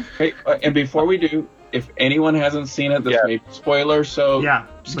liked. Okay. Hey, and before we do, if anyone hasn't seen it, this may be spoiler, so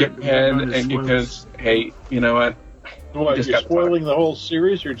skip ahead, and because, hey, you know what? What, you're spoiling the whole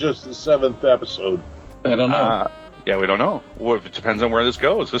series or just the 7th episode? I don't know. Yeah, we don't know. Well, it depends on where this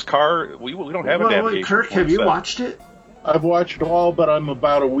goes. This car, we don't have a navigation. Kirk, have you watched it? I've watched it all, but I'm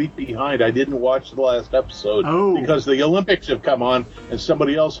about a week behind. I didn't watch the last episode because the Olympics have come on and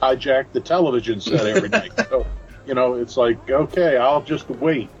somebody else hijacked the television set every night. So, it's like, okay, I'll just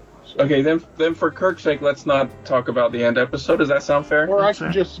wait. So. Okay, then for Kirk's sake, let's not talk about the end episode. Does that sound fair? Or I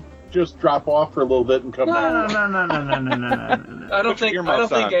can just drop off for a little bit and come back. No. I don't think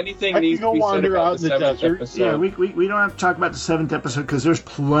anything needs to be said about the 7th episode. Yeah, we don't have to talk about the 7th episode because there's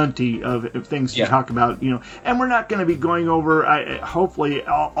plenty of things to talk about, and we're not going to be going over, hopefully,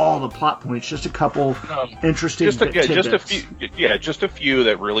 all the plot points, just a couple interesting tidbits. Just a few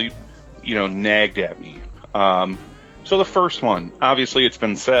that really, nagged at me. So the first one, obviously it's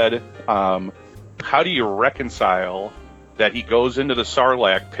been said, how do you reconcile that he goes into the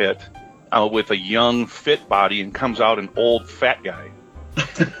Sarlacc pit with a young, fit body and comes out an old, fat guy?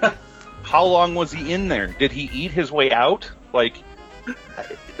 How long was he in there? Did he eat his way out? Like,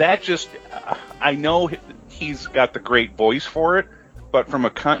 that just... I know he's got the great voice for it, but from a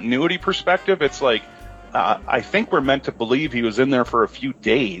continuity perspective, it's like, I think we're meant to believe he was in there for a few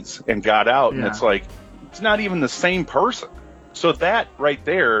days and got out, and it's like, it's not even the same person. So that right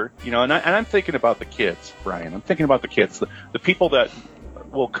there, and I'm thinking about the kids, Brian. I'm thinking about the kids, the people that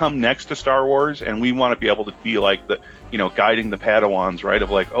will come next to Star Wars, and we want to be able to be like the, guiding the Padawans, right?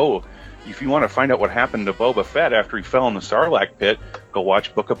 Of like, oh, if you want to find out what happened to Boba Fett after he fell in the Sarlacc pit, go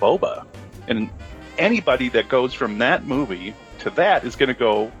watch Book of Boba. And anybody that goes from that movie to that is going to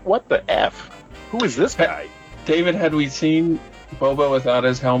go, what the F? Who is this guy? David, had we seen Boba without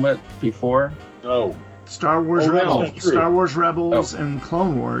his helmet before? No. Star Wars Rebels and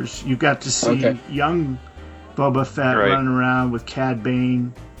Clone Wars, you got to see young Boba Fett running around with Cad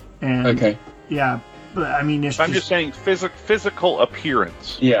Bane, and but I mean, I'm just saying physical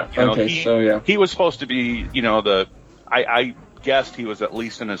appearance. Yeah, he was supposed to be, I guessed he was at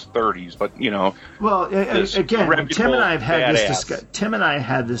least in his 30s, but Well, again, Tim and I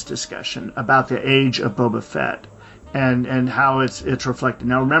had this discussion about the age of Boba Fett and how it's reflected.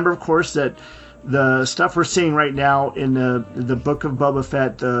 Now, remember, of course, that the stuff we're seeing right now in the Book of Boba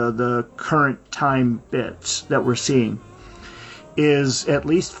Fett, the current time bits that we're seeing, is at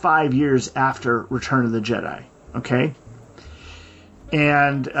least 5 years after Return of the Jedi. Okay,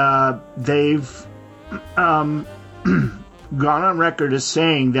 and they've gone on record as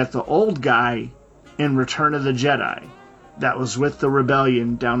saying that the old guy in Return of the Jedi that was with the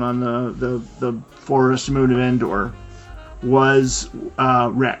rebellion down on the forest moon of Endor was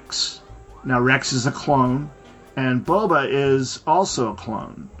Rex. Now, Rex is a clone, and Boba is also a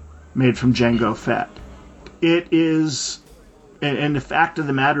clone made from Jango Fett. It is, and the fact of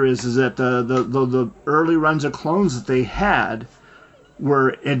the matter is that the early runs of clones that they had were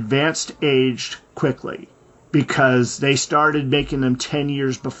advanced aged quickly because they started making them 10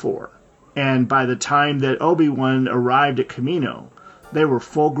 years before. And by the time that Obi-Wan arrived at Kamino, they were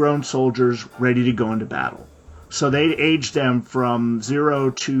full-grown soldiers ready to go into battle. So they aged them from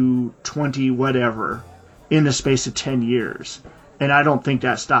 0 to 20 whatever in the space of 10 years. And I don't think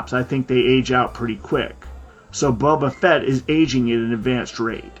that stops. I think they age out pretty quick. So Boba Fett is aging at an advanced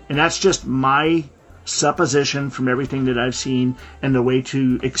rate. And that's just my supposition from everything that I've seen and the way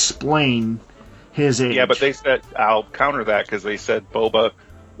to explain his age. Yeah, but they said, I'll counter that because they said Boba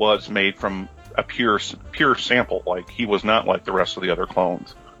was made from a pure sample. Like, he was not like the rest of the other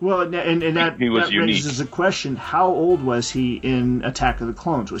clones. Well, and that raises a question. How old was he in Attack of the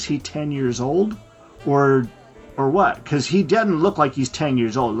Clones? Was he 10 years old? Or what? Because he doesn't look like he's 10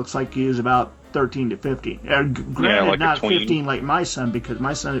 years old. It looks like he is about 13 to 15. Granted, like not 15 like my son, because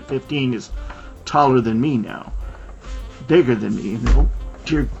my son at 15 is taller than me now. Bigger than me. Oh,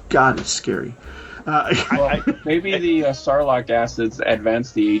 dear God, it's scary. Maybe the Sarlacc acids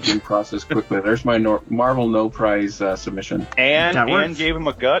advanced the aging process quickly. There's my Marvel No Prize submission. And gave him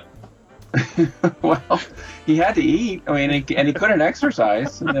a gut. Well, he had to eat. I mean, and he couldn't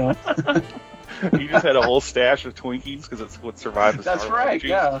exercise. You know. He just had a whole stash of Twinkies because it's what survived the That's Sarlacc right,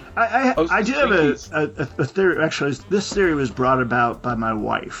 juice. yeah. I do have a theory. Actually, this theory was brought about by my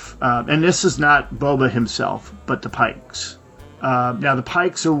wife. And this is not Boba himself, but the Pikes. Now, the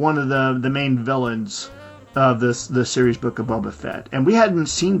Pikes are one of the main villains of the series book of Boba Fett. And we hadn't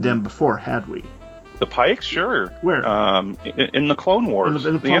seen them before, had we? The Pikes? Sure. Where? In the Clone Wars,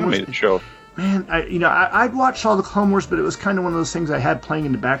 in the Clone animated Wars. show. Man, I'd watched all the Clone Wars, but it was kind of one of those things I had playing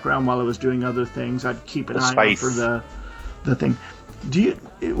in the background while I was doing other things. I'd keep an eye out for the thing.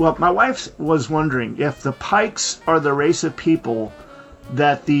 Well, my wife was wondering if the Pikes are the race of people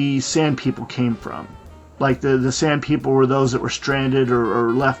that the Sand People came from. Like the Sand People were those that were stranded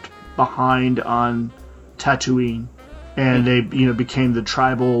or left behind on Tatooine, and they became the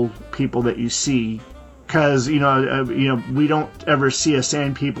tribal people that you see. Because we don't ever see a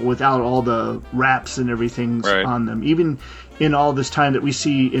Sand People without all the wraps and everything on them. Even in all this time that we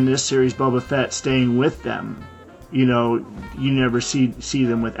see in this series, Boba Fett staying with them, you never see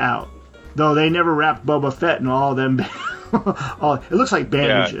them without. Though they never wrapped Boba Fett in all of them. It looks like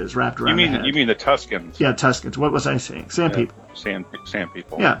bandages wrapped around the head. You mean the Tuskens? Yeah, Tuskens. What was I saying? Sand People. Sand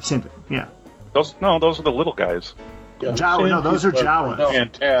people. Yeah, Sand People. Yeah. Those are the little guys. Yeah, Jawa. No, those are Jawas.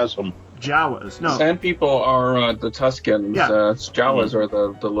 Phantasm. Jawas. No. Sand People are the Tuskens. Yeah. Jawas are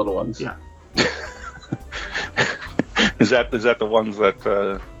the little ones. Yeah. Is that the ones that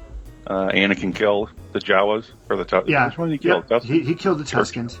Anakin killed? The Jawas or the Tuskens? Yeah. Which one did he kill? Yeah. He killed the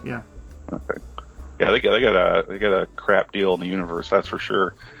Tuskens. Yeah. Okay. Yeah, they got a crap deal in the universe, that's for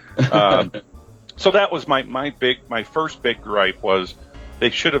sure. So that was my first big gripe was they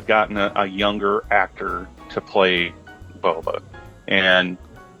should have gotten a younger actor to play Boba, and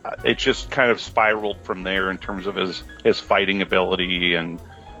it just kind of spiraled from there in terms of his fighting ability, and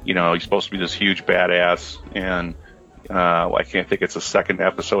he's supposed to be this huge badass, and I can't think it's the second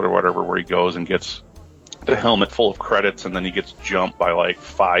episode or whatever where he goes and gets the helmet full of credits, and then he gets jumped by like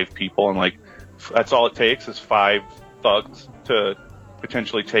 5 people, and like. That's all it takes is 5 thugs to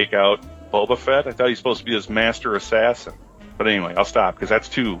potentially take out Boba Fett. I thought he's supposed to be this master assassin. But anyway, I'll stop because that's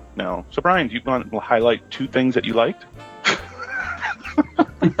 2 now. So Brian, do you want to highlight 2 things that you liked?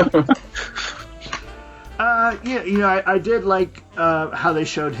 I did like how they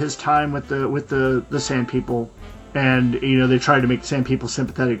showed his time with the Sand People, and they tried to make the Sand People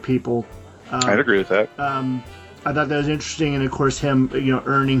sympathetic people. I'd agree with that. I thought that was interesting, and of course him,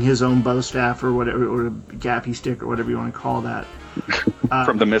 earning his own bow staff or whatever, or a gappy stick or whatever you want to call that,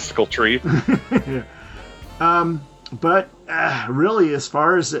 from the mystical tree. Yeah. But really, as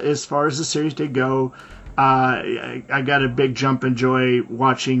far as the series did go, I got a big jump in joy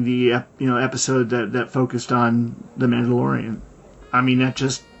watching the episode that focused on the Mandalorian. I mean, that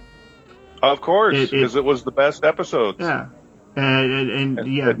just of course because it was the best episode. Yeah. And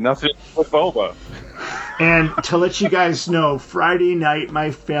yeah, had nothing with Boba. And to let you guys know, Friday night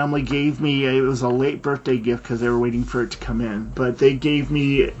my family gave me, it was a late birthday gift because they were waiting for it to come in, but they gave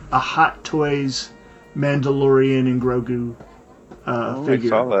me a Hot Toys Mandalorian and Grogu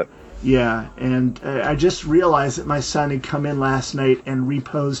figure. I saw that. Yeah, and I just realized that my son had come in last night and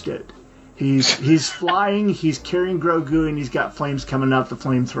reposed it. He's flying, he's carrying Grogu, and he's got flames coming out the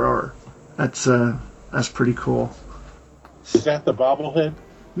flamethrower. That's pretty cool. Is that the bobblehead?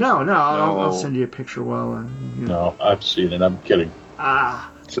 No, I'll send you a picture while. No, I've seen it. I'm kidding.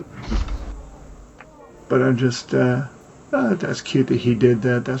 But I'm just that's cute that he did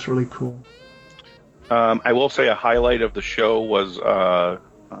that. That's really cool. I will say a highlight of the show was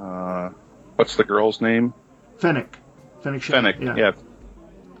what's the girl's name? Fennec. Fennec. Yeah.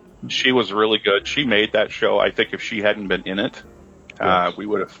 She was really good. She made that show. I think if she hadn't been in it, we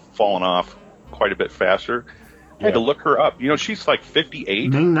would have fallen off quite a bit faster. I had to look her up. She's like 58.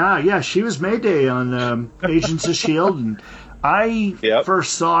 Ming-Na, yeah, she was Mayday on Agents of S.H.I.E.L.D. And I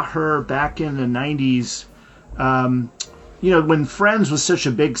first saw her back in the 90s. When Friends was such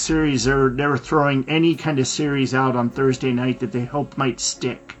a big series, they were throwing any kind of series out on Thursday night that they hoped might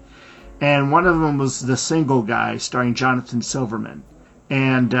stick. And one of them was The Single Guy, starring Jonathan Silverman.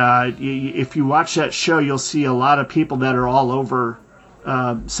 And if you watch that show, you'll see a lot of people that are all over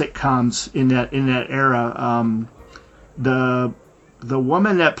sitcoms in that era. The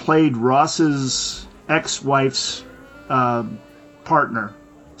woman that played Ross's ex-wife's partner,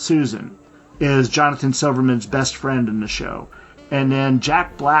 Susan, is Jonathan Silverman's best friend in the show. And then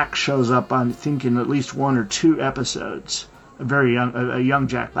Jack Black shows up on, I think, in at least one or two episodes. A young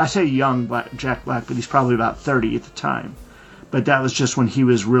Jack. I say young Jack Black, but he's probably about 30 at the time. But that was just when he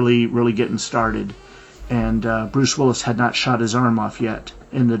was really, really getting started. And Bruce Willis had not shot his arm off yet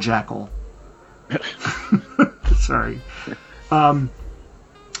in The Jackal. Sorry. That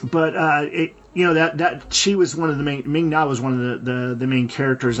she was one of the main. Ming-Na was one of the main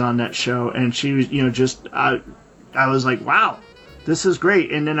characters on that show, and she was, I was like, wow, this is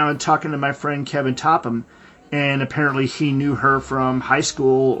great. And then I was talking to my friend Kevin Topham, and apparently he knew her from high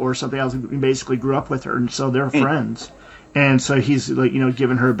school or something else. He basically grew up with her, and so they're friends. And so he's like,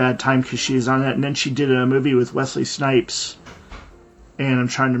 giving her a bad time because she's on that. And then she did a movie with Wesley Snipes, and I'm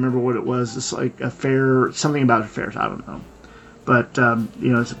trying to remember what it was. It's like something about affairs. I don't know. But,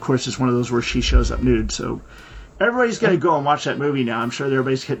 of course, it's one of those where she shows up nude. So everybody's going to go and watch that movie now. I'm sure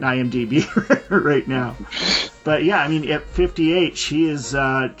everybody's hitting IMDb right now. But, yeah, I mean, at 58, she is,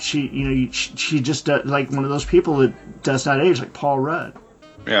 she just like one of those people that does not age, like Paul Rudd.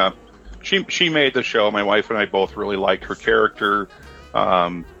 Yeah. She made the show. My wife and I both really liked her character.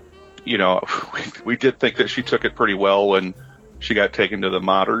 We did think that she took it pretty well when she got taken to the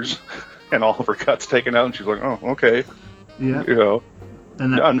modders and all of her guts taken out, and she's like, oh, okay. Yeah.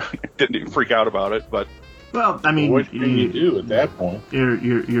 And didn't even freak out about it, but. Well, I mean, what can you do at that point?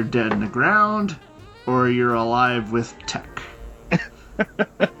 You're dead in the ground, or you're alive with tech.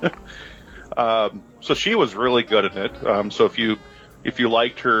 So she was really good at it. So if you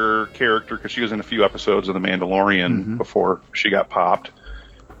liked her character, because she was in a few episodes of The Mandalorian before she got popped,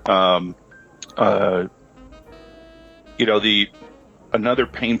 another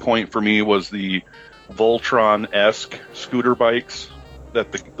pain point for me was the Voltron-esque scooter bikes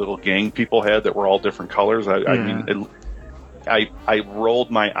that the little gang people had that were all different colors. I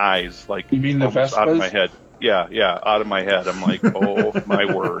rolled my eyes like you mean the Vespas? Out of my head. Yeah, out of my head. I'm like, oh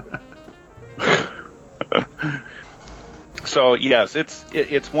my word. So yes,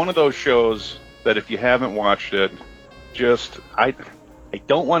 it's one of those shows that if you haven't watched it, I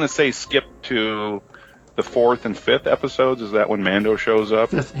don't want to say skip to the 4th and 5th episodes. Is that when Mando shows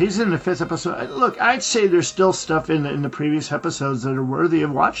up? He's in the 5th episode. Look, I'd say there's still stuff in the previous episodes that are worthy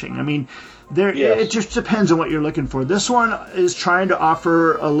of watching. I mean, it just depends on what you're looking for. This one is trying to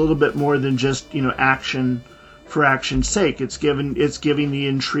offer a little bit more than just action for action's sake. It's giving the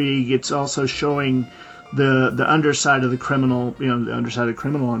intrigue. It's also showing the underside of the criminal, the underside of the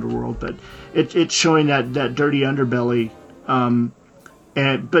criminal underworld. But it's showing that dirty underbelly.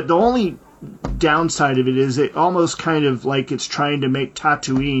 But the only downside of it is it almost kind of like it's trying to make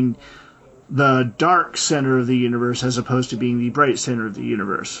Tatooine the dark center of the universe as opposed to being the bright center of the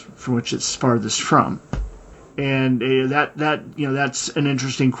universe from which it's farthest from. And that's an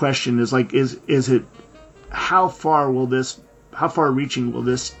interesting question. Is it how far reaching will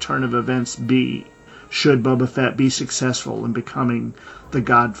this turn of events be? Should Boba Fett be successful in becoming the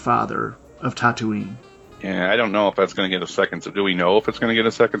godfather of Tatooine? Yeah, I don't know if that's going to get a second. So do we know if it's going to get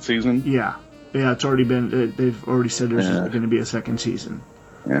a second season? Yeah, it's already been. They've already said there's going to be a second season.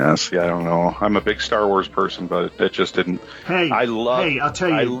 Yeah, see, I don't know. I'm a big Star Wars person, but it just didn't. Hey, I'll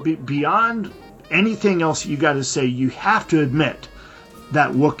tell you, beyond anything else you got to say, you have to admit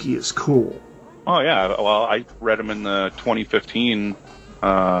that Wookiee is cool. Oh, yeah. Well, I read him in the 2015,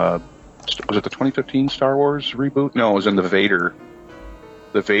 was it the 2015 Star Wars reboot? No, it was in the Vader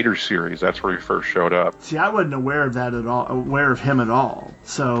series. That's where he first showed up. See, I wasn't aware of that at all, aware of him at all.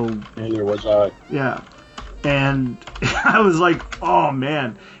 So neither was I. Yeah. And I was like, oh,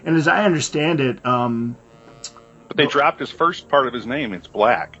 man. And as I understand it... but they dropped his first part of his name. It's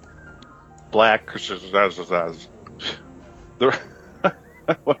Black. Black.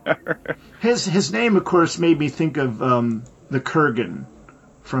 Whatever. His name, of course, made me think of the Kurgan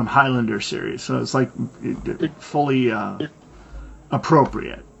from Highlander series. So it's like fully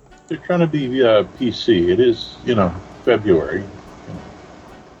appropriate. They're trying to be PC. It is, February.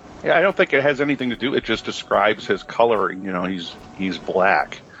 Yeah, I don't think it has anything to do. It just describes his coloring. He's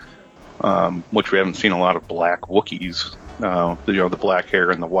black, which we haven't seen a lot of black Wookiees. The black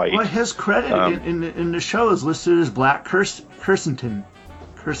hair and the white. Well, his credit in the show is listed as Black Kirstenton.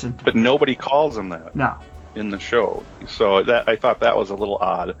 But nobody calls him that. No. In the show, so I thought that was a little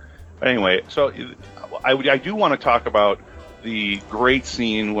odd. But anyway, so I do want to talk about the great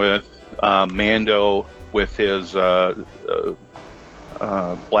scene with Mando with his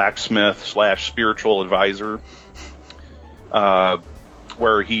blacksmith / spiritual advisor,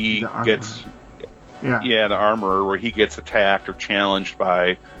 where he gets, the armorer, where he gets attacked or challenged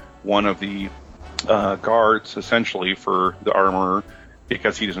by one of the guards, essentially, for the armorer,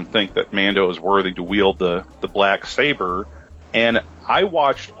 because he doesn't think that Mando is worthy to wield the black saber. And I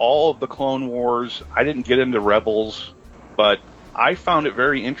watched all of the Clone Wars. I didn't get into Rebels, but I found it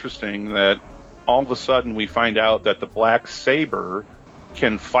very interesting that all of a sudden we find out that the black saber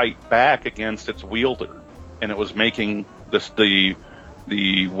can fight back against its wielder, and it was making the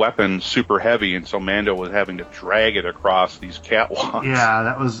weapon super heavy, and so Mando was having to drag it across these catwalks. Yeah,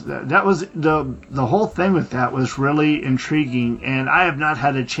 that was the whole thing with that was really intriguing, and I have not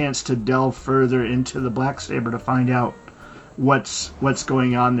had a chance to delve further into the black saber to find out what's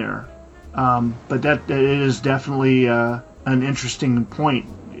going on there. But that it is definitely an interesting point.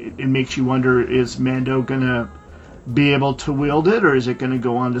 It makes you wonder: is Mando gonna be able to wield it, or is it going to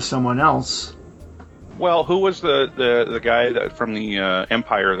go on to someone else? Well, who was the guy from the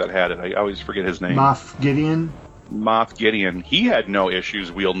Empire that had it? I always forget his name. Moff Gideon. He had no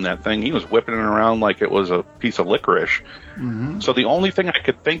issues wielding that thing. He was whipping it around like it was a piece of licorice. Mm-hmm. So the only thing I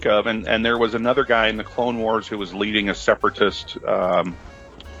could think of, and there was another guy in the Clone Wars who was leading a separatist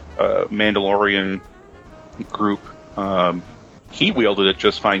Mandalorian group. He wielded it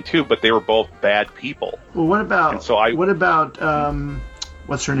just fine too, but they were both bad people. Well, what about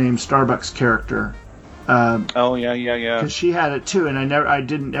what's her name? Starbuck's character. Yeah. Because she had it too, and I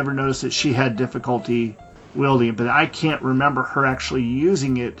didn't ever notice that she had difficulty wielding it, but I can't remember her actually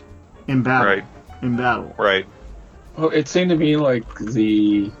using it in battle. Right. In battle. Right. Well, it seemed to me like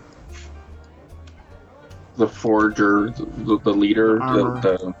the forger, the leader,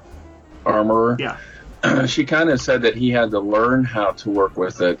 the armorer. Yeah. She kind of said that he had to learn how to work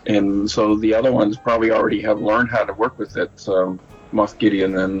with it, and so the other ones probably already have learned how to work with it. So Moff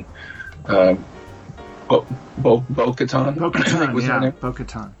Gideon and Bo-Katan. Bo-Katan, was her name?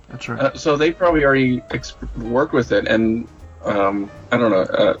 Bo-Katan. That's right. So they probably already worked with it, and I don't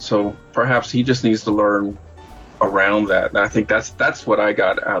know. So perhaps he just needs to learn around that. And I think that's what I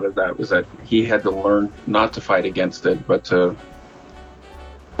got out of that, was that he had to learn not to fight against it, but to.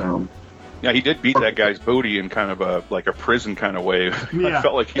 Yeah, he did beat that guy's booty in kind of a prison kind of way. Yeah. I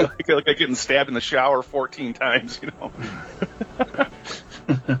felt like getting stabbed in the shower 14 times,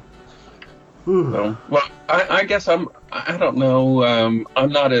 So, well, I guess I don't know.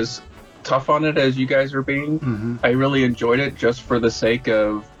 I'm not as tough on it as you guys are being. Mm-hmm. I really enjoyed it just for the sake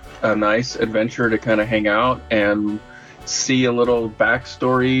of a nice adventure to kind of hang out and see a little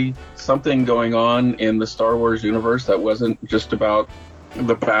backstory, something going on in the Star Wars universe that wasn't just about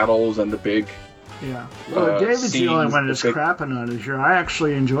the battles and the big. Yeah. Well, David's the only one that's crapping on it here. I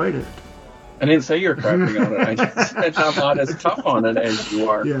actually enjoyed it. I didn't say you're crapping on it. I just said I'm not as tough on it as you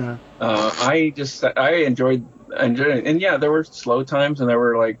are. Yeah. I enjoyed it. And yeah, there were slow times and there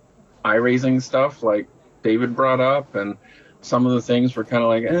were like eye-raising stuff like David brought up, and some of the things were kind of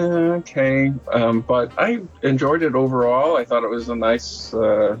like, okay. But I enjoyed it overall. I thought it was a nice,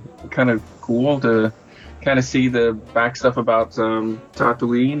 kind of cool to kind of see the back stuff about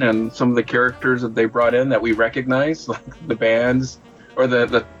Tatooine and some of the characters that they brought in that we recognize, like the bands or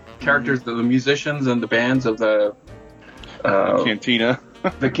the characters, the musicians and the bands of the Cantina.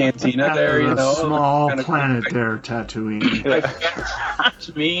 the cantina there, you know. Small kind of planet there, Tatooine.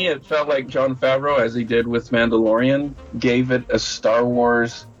 To me, it felt like Jon Favreau, as he did with Mandalorian, gave it a Star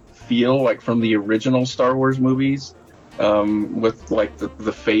Wars feel, like from the original Star Wars movies, with like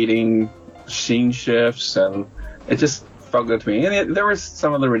the fading scene shifts, and it just felt good to me. And there was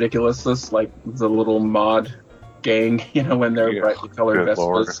some of the ridiculousness, like the little mod gang, you know, when they're brightly colored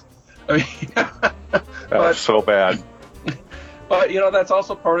Vespas. I mean, that was so bad. But, you know, that's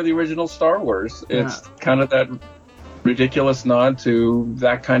also part of the original Star Wars. It's kind of that ridiculous nod to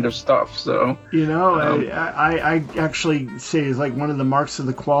that kind of stuff. So, you know, I actually say is like one of the marks of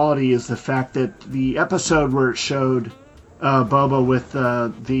the quality is the fact that the episode where it showed Boba with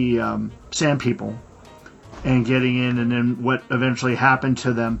the Sand People and getting in, and then what eventually happened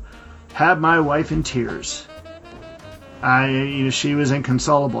to them, had my wife in tears. She was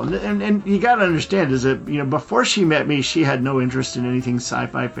inconsolable, and you got to understand is that, you know, before she met me, she had no interest in anything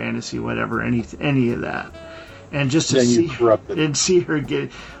sci-fi, fantasy, whatever, any of that, and just to see her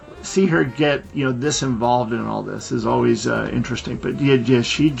get you know, this involved in all this is always interesting. But yeah,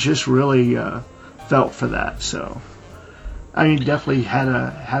 she just really felt for that. So I mean, definitely had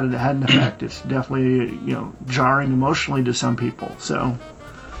an effect. It's definitely, you know, jarring emotionally to some people. So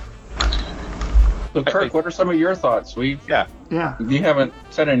Kirk, what are some of your thoughts? Yeah. You haven't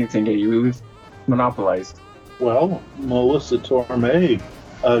said anything yet. We've monopolized. Well, Melissa Torme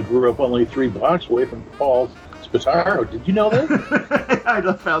grew up only 3 blocks away from Paul Spataro. Did you know that? I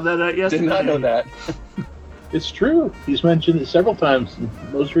found that out yesterday. Did not know that. It's true. He's mentioned it several times,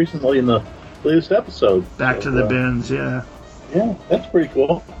 most recently in the latest episode. Back to the bins, yeah. Yeah, that's pretty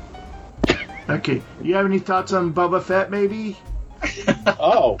cool. Okay. You have any thoughts on Boba Fett, maybe?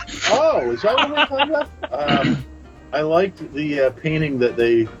 Oh, is that what we're talking about? I liked the painting that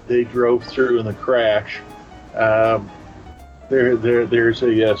they drove through in the crash. There's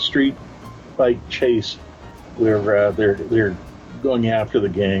a street bike chase where they're going after the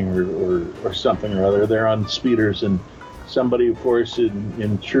gang or something or other. They're on speeders, and somebody, of course,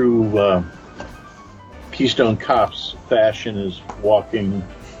 in true Keystone Cops fashion, is walking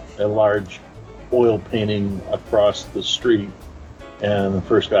a large oil painting across the street. And the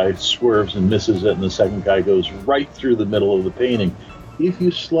first guy swerves and misses it, and the second guy goes right through the middle of the painting. If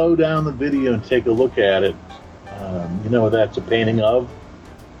you slow down the video and take a look at it, you know what that's a painting of?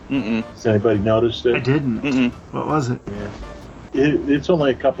 Mm-mm. Has anybody noticed it? I didn't. Mm-mm. What was it? Yeah. It's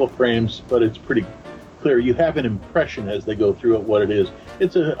only a couple of frames, but it's pretty clear. You have an impression as they go through it what it is.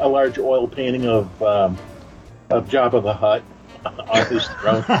 It's a large oil painting of Jabba the Hutt on his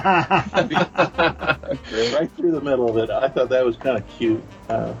throne. Right through the middle of it. I thought that was kind of cute.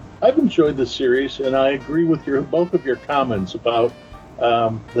 I've enjoyed this series, and I agree with both of your comments about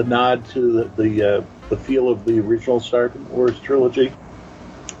the nod to the feel of the original Star Wars trilogy,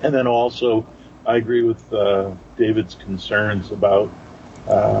 and then also I agree with David's concerns about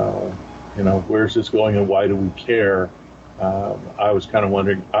where's this going and why do we care. I was kind of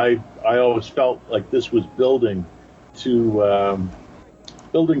wondering. I always felt like this was building to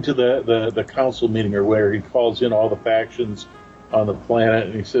the council meeting, or where he calls in all the factions on the planet,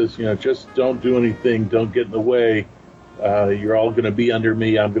 and he says, just don't do anything, don't get in the way. You're all going to be under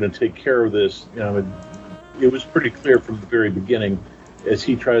me. I'm going to take care of this. It was pretty clear from the very beginning, as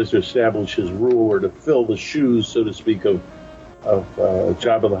he tries to establish his rule, or to fill the shoes, so to speak, of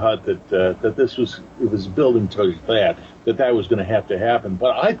Jabba the Hutt, that this was building towards that was going to have to happen.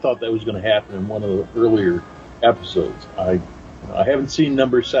 But I thought that was going to happen in one of the earlier episodes. I haven't seen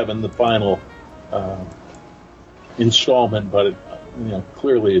number 7, the final installment, but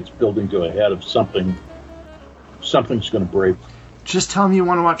clearly it's building to a head of something. Something's going to break. Just tell them you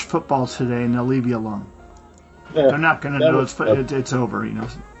want to watch football today, and they'll leave you alone. They're not going to know it's over.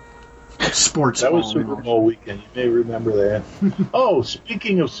 Sports. That was Super Bowl weekend. You may remember that. Oh,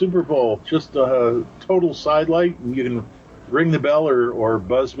 speaking of Super Bowl, just a total sidelight, and you can ring the bell or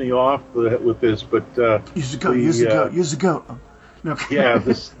buzz me off with this, but use the goat. No. Yeah,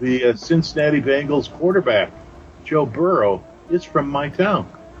 the Cincinnati Bengals quarterback, Joe Burrow, is from my town.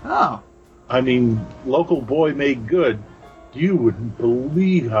 Oh. I mean, local boy made good. You wouldn't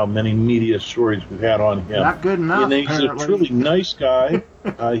believe how many media stories we've had on him. Not good enough, And he's apparently. a truly nice guy.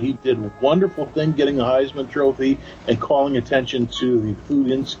 He did a wonderful thing getting the Heisman Trophy and calling attention to the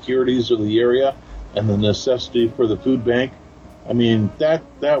food insecurities of the area and the necessity for the food bank. I mean, that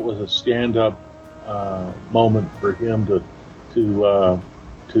was a stand-up moment for him to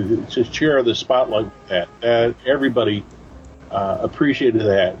share the spotlight with that. Everybody appreciated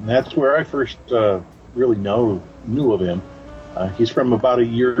that, and that's where I first really knew of him. He's from about a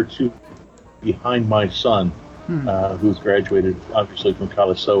year or two behind my son, who's graduated, obviously, from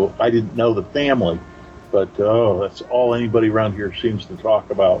college. So I didn't know the family, but that's all anybody around here seems to talk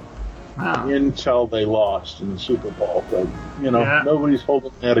about. Wow. Until they lost in the Super Bowl. But, nobody's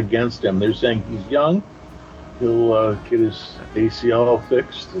holding that against him. They're saying he's young. He'll get his ACL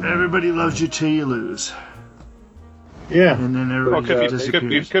fixed. Everybody loves you till you lose. Yeah. And then everybody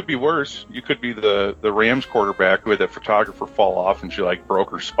disappears. It could be worse. You could be the Rams quarterback who had that photographer fall off and she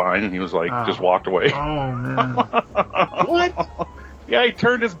broke her spine and he was just walked away. Oh, man. What? Yeah, he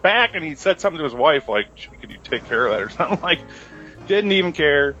turned his back and he said something to his wife could you take care of that or something? Didn't even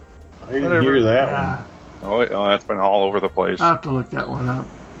care. I didn't hear that one. Oh, that's been all over the place. I'll have to look that one up.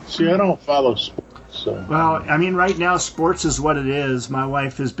 See, I don't follow sports. So. Well, I mean, right now, sports is what it is. My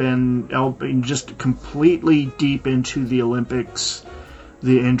wife has been just completely deep into the Olympics,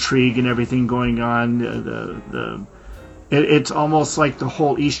 the intrigue and everything going on. It's almost like the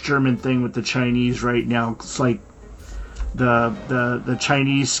whole East German thing with the Chinese right now. It's like the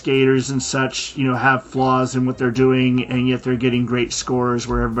Chinese skaters and such, have flaws in what they're doing, and yet they're getting great scores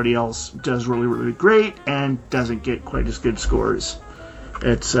where everybody else does really, really great and doesn't get quite as good scores.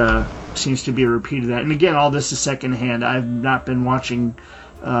 It seems to be a repeat of that. And again, all this is secondhand. I've not been watching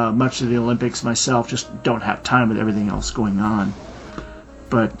much of the Olympics myself, just don't have time with everything else going on.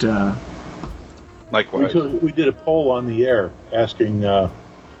 But likewise, we did a poll on the air asking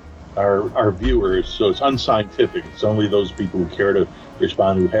our viewers, so it's unscientific. It's only those people who care to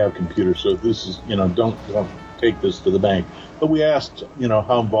respond who have computers. So this is, don't take this to the bank. But we asked,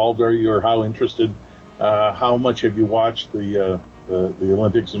 how involved are you or how interested? How much have you watched the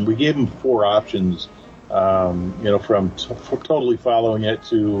Olympics? And we gave them 4 options, from totally following it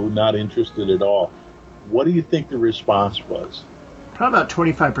to not interested at all. What do you think the response was? Probably about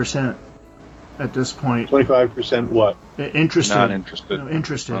 25%. At this point, 25% what? Interested. Not interested. No,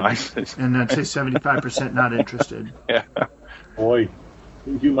 interested. And I'd say 75% not interested. Yeah. Boy,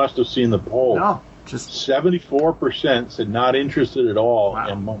 you must have seen the poll. No, just 74% said not interested at all. Wow.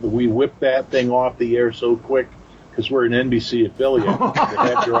 And we whipped that thing off the air so quick because we're an NBC affiliate.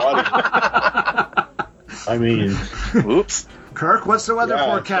 They had your audience. I mean, oops. Kirk, what's the weather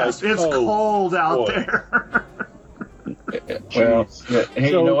forecast? It's cold out there. Well, hey, so,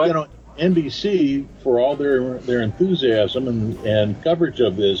 you know what? NBC, for all their enthusiasm and coverage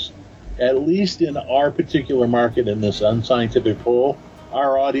of this, at least in our particular market in this unscientific poll,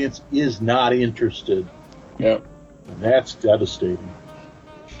 our audience is not interested. Yep. And that's devastating.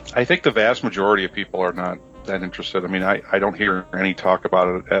 I think the vast majority of people are not that interested. I mean, I don't hear any talk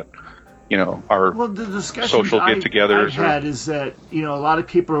about it at our the discussion social get-togethers. I've had is that a lot of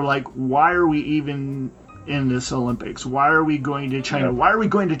people are like, why are we even in this Olympics? Why are we going to China? Yeah. Why are we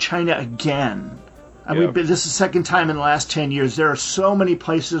going to China again? I mean, this is the second time in the last 10 years. There are so many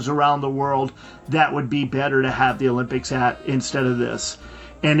places around the world that would be better to have the Olympics at instead of this.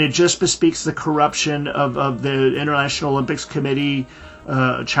 And it just bespeaks the corruption of the International Olympics Committee,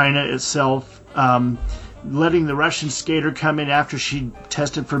 China itself, letting the Russian skater come in after she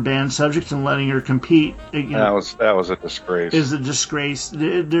tested for banned subjects and letting her compete. That was a disgrace. Is a disgrace.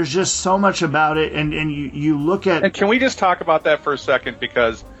 There's just so much about it, and you look at. And can we just talk about that for a second,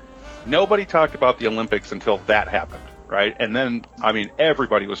 because nobody talked about the Olympics until that happened, right? And then, I mean,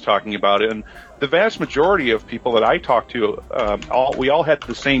 everybody was talking about it, and the vast majority of people that I talked to, we all had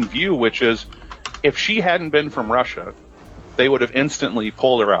the same view, which is, if she hadn't been from Russia, they would have instantly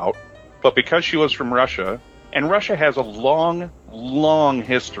pulled her out. But because she was from Russia, and Russia has a long, long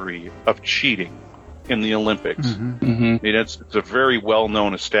history of cheating in the Olympics. Mm-hmm. Mm-hmm. I mean, it's a very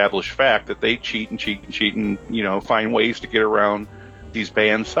well-known, established fact that they cheat and find ways to get around these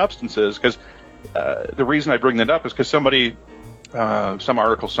banned substances. Because the reason I bring that up is because somebody, some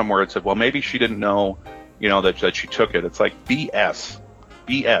article somewhere had said, well, maybe she didn't know, that she took it. It's like BS.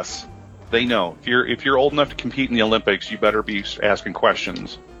 They know. If you're old enough to compete in the Olympics, you better be asking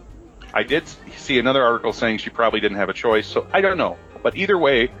questions. I did see another article saying she probably didn't have a choice, so I don't know. But either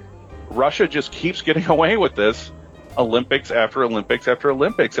way, Russia just keeps getting away with this Olympics after Olympics after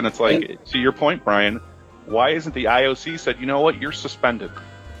Olympics. And it's like, to your point, Brian, why isn't the IOC said, you know what, you're suspended?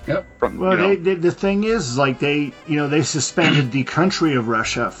 Yep. The thing is, like, they suspended the country of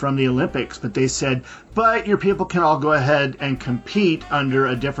Russia from the Olympics, but they said, but your people can all go ahead and compete under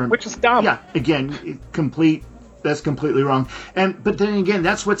a different... Which is dumb. Yeah, again, that's completely wrong. But then again,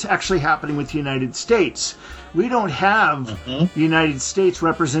 that's what's actually happening with the United States. We don't have United States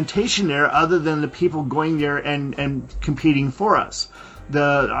representation there other than the people going there and competing for us.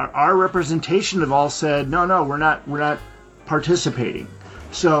 Our representation have all said, no, we're not participating.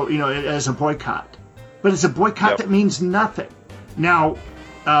 So, as a boycott. But it's a boycott that means nothing. Now,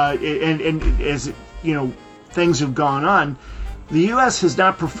 and as things have gone on, the U.S. has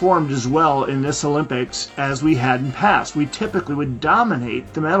not performed as well in this Olympics as we had in past. We typically would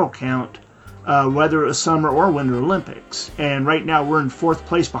dominate the medal count, whether it was Summer or Winter Olympics. And right now we're in 4th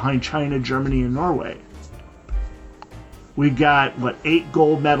place behind China, Germany, and Norway. We got, 8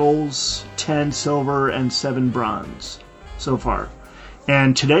 gold medals, 10 silver, and 7 bronze so far.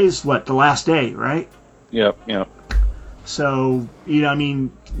 And today's, the last day, right? Yep. So, the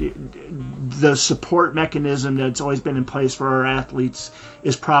support mechanism that's always been in place for our athletes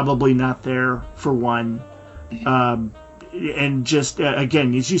is probably not there, for one. And just,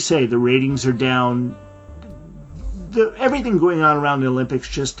 again, as you say, the ratings are down. Everything going on around the Olympics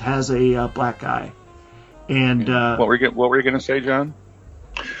just has a black eye. And what were you going to say, John?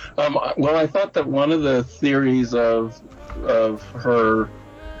 Well, I thought that one of the theories of her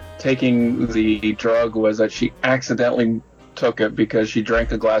taking the drug was that she accidentally took it because she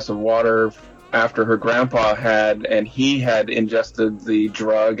drank a glass of water after her grandpa had, and he had ingested the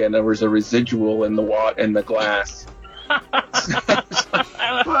drug, and there was a residual in the glass. Well,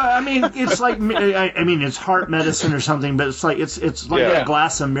 it's like, it's heart medicine or something, but it's like a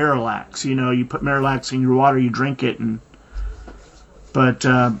glass of Miralax. You put Miralax in your water, you drink it, and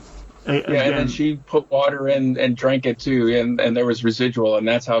and then she put water in and drank it too, and there was residual, and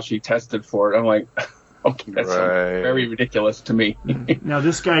that's how she tested for it. I'm like, okay, that's very ridiculous to me. Now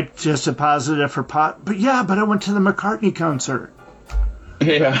this guy tested positive for pot, but I went to the McCartney concert.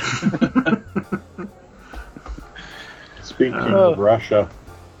 Yeah. Speaking of Russia,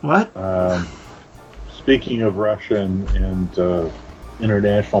 what? Speaking of Russia and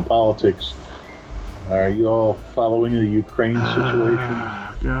international politics, are you all following the Ukraine situation?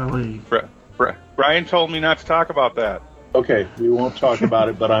 Golly. Brian told me not to talk about that. Okay, we won't talk about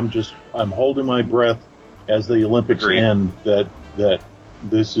it, but I'm holding my breath as the Olympics end that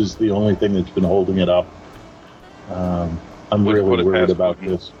this is the only thing that's been holding it up. I'm really worried about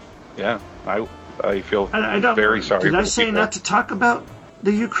this. Yeah, I feel very sorry. Did I say not to talk about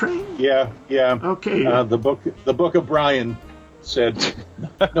the Ukraine? Yeah. Okay. The book of Brian said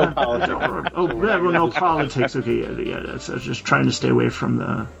no politics. No politics. Okay, yeah. I was just trying to stay away from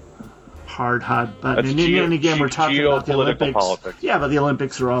the hard, hot button. And then again, we're talking about the Olympics. Politics. Yeah, but the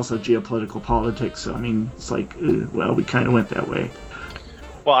Olympics are also geopolitical politics. So, it's like, we kind of went that way.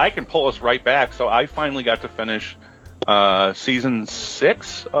 Well, I can pull us right back. So I finally got to finish season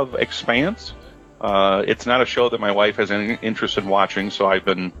 6 of Expanse. It's not a show that my wife has any interest in watching, so I've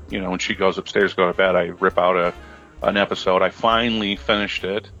been, when she goes upstairs to go to bed, I rip out an episode. I finally finished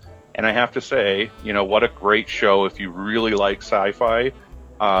it, and I have to say, what a great show if you really like sci-fi.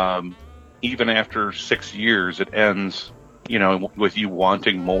 Even after 6 years, it ends, with you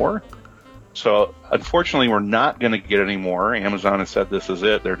wanting more. So, unfortunately, we're not going to get any more. Amazon has said this is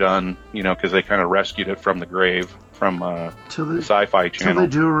it. They're done, because they kind of rescued it from the grave from the Sci-Fi Channel. Till they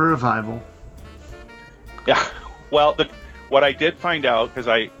do a revival. Yeah. Well, what I did find out, because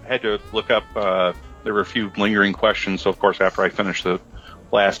I had to look up, there were a few lingering questions. So, of course, after I finished the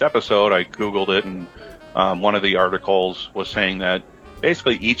last episode, I Googled it, and one of the articles was saying that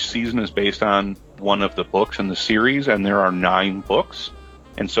basically each season is based on one of the books in the series, and there are 9 books.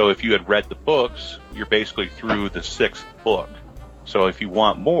 And so if you had read the books, you're basically through the 6th book. So if you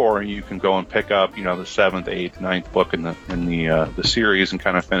want more, you can go and pick up, the 7th, 8th, 9th book in the series and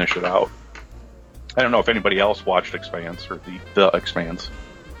kind of finish it out. I don't know if anybody else watched Expanse or the Expanse.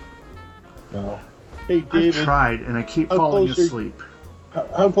 No. Hey, David. I've tried, and I keep falling asleep.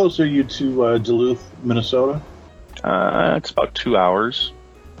 How close are you to Duluth, Minnesota? It's about 2 hours.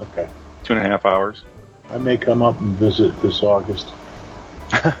 Okay. 2.5 hours. I may come up and visit this August.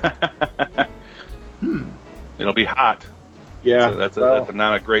 It'll be hot. Yeah. So that's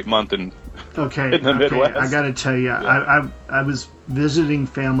not a great month in the Midwest. I got to tell you, yeah. I was visiting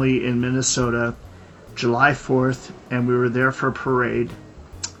family in Minnesota July 4th, and we were there for a parade.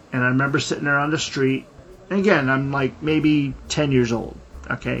 And I remember sitting there on the street. And again, I'm like maybe 10 years old,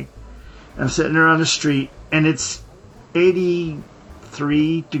 okay? I'm sitting there on the street, and it's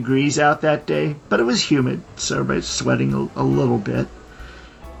 83 degrees out that day, but it was humid, so everybody's sweating a little bit.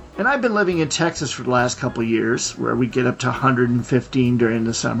 And I've been living in Texas for the last couple of years, where we get up to 115 during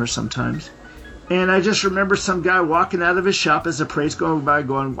the summer sometimes. And I just remember some guy walking out of his shop as the parade's going by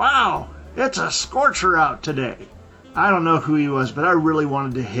going, "Wow, it's a scorcher out today." I don't know who he was, but I really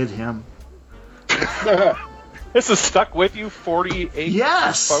wanted to hit him. This is stuck with you 48,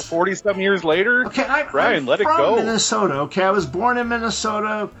 yes, 40-some years later? Okay, Brian, let it go. I'm from Minnesota, okay? I was born in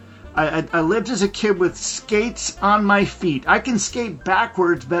Minnesota. I lived as a kid with skates on my feet. I can skate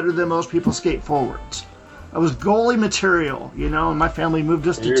backwards better than most people skate forwards. I was goalie material, and my family moved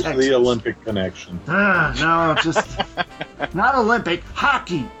us to Here's Texas. the Olympic connection. No, just not Olympic.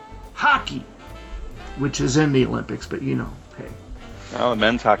 Hockey, which is in the Olympics, but hey. Well, the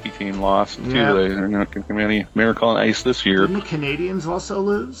men's hockey team lost, too. Yeah. They're not going to be any Miracle on Ice this year. Didn't the Canadians also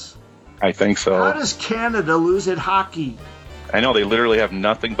lose? I think so. How does Canada lose at hockey? I know they literally have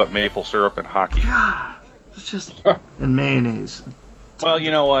nothing but maple syrup and hockey. God, it's just... and mayonnaise. Well,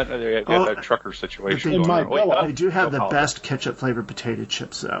 you know what? They have that trucker situation going on. They do have the best ketchup-flavored potato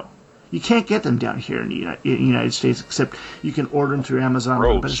chips, though. You can't get them down here in the United States, except you can order them through Amazon.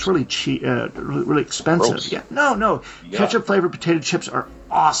 Gross. But it's really cheap, really expensive. Gross. Yeah, no. Yeah. Ketchup-flavored potato chips are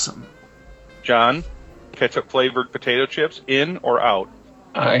awesome. John, ketchup-flavored potato chips, in or out?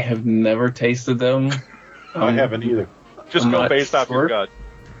 I have never tasted them. I haven't either. Just I'm go not based off your sure. gut.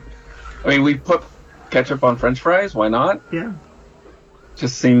 I mean, we put ketchup on French fries. Why not? Yeah.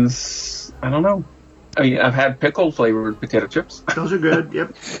 Just seems, I don't know. I mean, I've had pickle flavored potato chips. Those are good,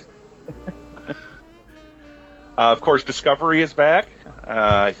 yep. Of course, Discovery is back.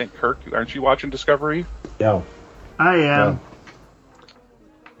 I think, Kirk, aren't you watching Discovery? No. I am.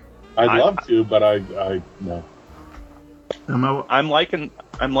 I'd love to, but I no. I'm liking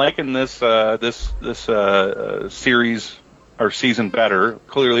this series or season better.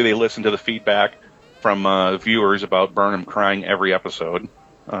 Clearly, they listened to the feedback from viewers about Byrne crying every episode.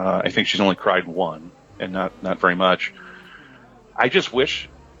 I think she's only cried one, and not very much. I just wish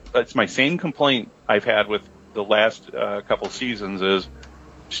it's my same complaint I've had with the last couple seasons is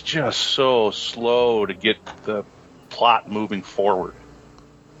it's just so slow to get the plot moving forward.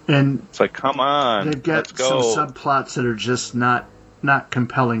 And it's like, come on, they've got let's go. some subplots that are just not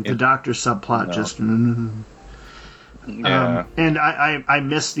compelling. The doctor subplot just. Yeah. And I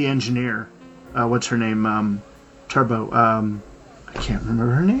miss the engineer. What's her name? Turbo. I can't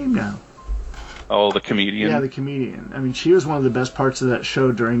remember her name now. Oh, the comedian. Yeah, the comedian. I mean, she was one of the best parts of that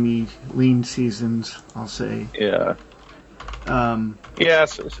show during the lean seasons, I'll say. Yeah.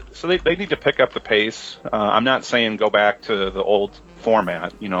 So they need to pick up the pace. I'm not saying go back to the old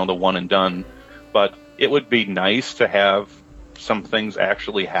format, the one and done, but it would be nice to have some things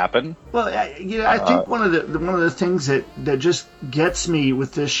actually happen. Well, I think one of the things that just gets me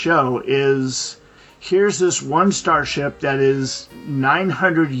with this show is here's this one starship that is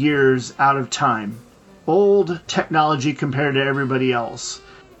 900 years out of time, old technology compared to everybody else.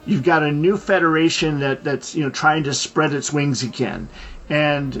 You've got a new federation that's trying to spread its wings again.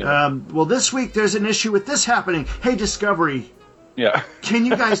 And this week there's an issue with this happening. Hey, Discovery. Yeah. Can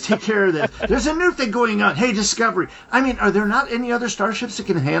you guys take care of this? There's a new thing going on. Hey, Discovery. I mean, are there not any other starships that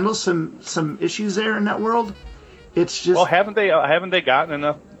can handle some issues there in that world? It's just. Well, haven't they gotten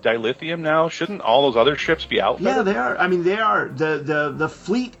enough dilithium now? Shouldn't all those other ships be out? Yeah, they are. I mean, they are. The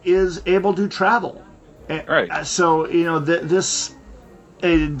fleet is able to travel. Right. So this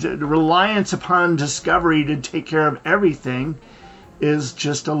reliance upon Discovery to take care of everything is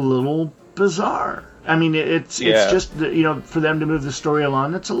just a little bizarre. I mean, it's just for them to move the story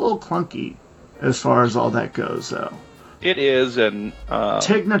along, it's a little clunky as far as all that goes, though. It is, and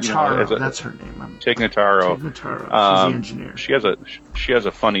Tig Notaro, that's her name. Tig Notaro. Tig Notaro. She's the engineer. She has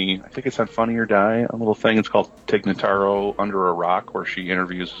a funny, I think it's on Funny or Die, a little thing. It's called Tig Notaro Under a Rock, where she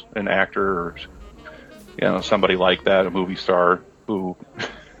interviews an actor or somebody like that, a movie star who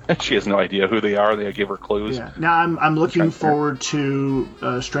she has no idea who they are. They give her clues. Yeah. Now I'm looking forward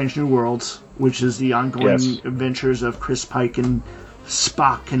to Strange New Worlds, which is the ongoing adventures of Chris Pike and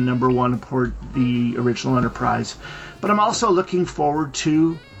Spock in number 1 aboard the original Enterprise. But I'm also looking forward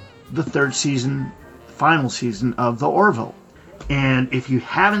to the final season of The Orville. And if you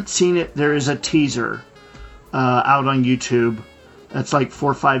haven't seen it, there is a teaser out on YouTube that's like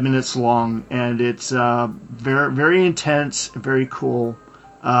 4 or 5 minutes long, and it's very, very intense, very cool.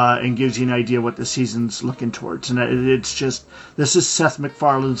 And gives you an idea what the season's looking towards. And it's just, this is Seth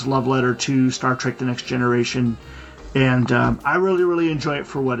MacFarlane's love letter to Star Trek The Next Generation. And I really, really enjoy it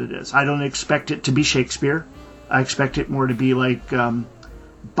for what it is. I don't expect it to be Shakespeare. I expect it more to be like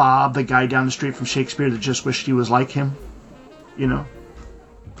Bob, the guy down the street from Shakespeare that just wished he was like him.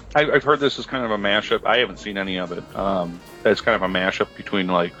 I've heard this is kind of a mashup. I haven't seen any of it. It's kind of a mashup between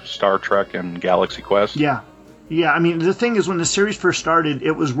like Star Trek and Galaxy Quest. Yeah. Yeah, I mean, the thing is, when the series first started,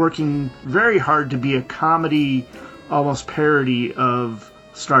 it was working very hard to be a comedy, almost parody of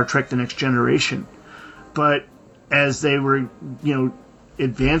Star Trek The Next Generation. But as they were,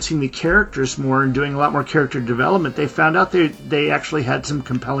 advancing the characters more and doing a lot more character development, they found out they actually had some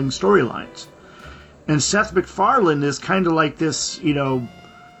compelling storylines. And Seth MacFarlane is kind of like this,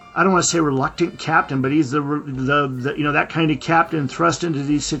 I don't want to say reluctant captain, but he's the that kind of captain thrust into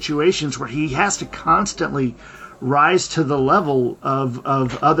these situations where he has to constantly rise to the level of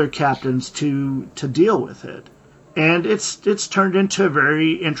other captains to deal with it. And it's turned into a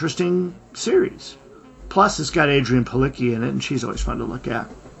very interesting series. Plus, it's got Adrienne Palicki in it, and she's always fun to look at.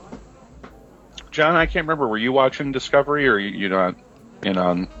 John, I can't remember. Were you watching Discovery, or you not in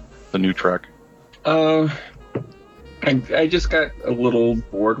on the new Trek? I just got a little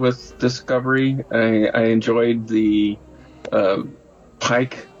bored with Discovery. I enjoyed the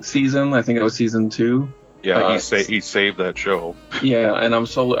Pike season. I think it was season 2. Yeah, he saved that show. Yeah, and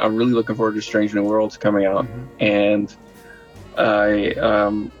I'm really looking forward to Strange New Worlds coming out. And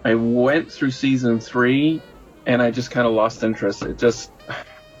I went through season 3, and I just kind of lost interest. It just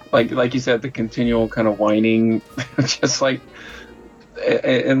like you said, the continual kind of whining, just like,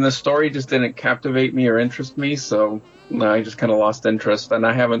 and the story just didn't captivate me or interest me. So no, I just kind of lost interest, and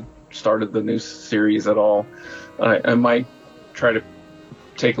I haven't started the new series at all. I might try to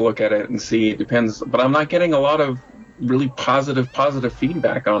take a look at it and see. It depends, but I'm not getting a lot of really positive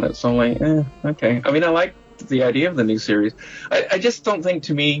feedback on it. So I'm like, okay. I mean, I like the idea of the new series. I just don't think,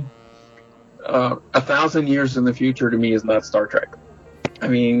 to me, 1,000 years in the future to me is not Star Trek. I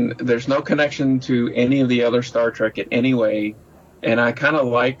mean, there's no connection to any of the other Star Trek in any way, and I kind of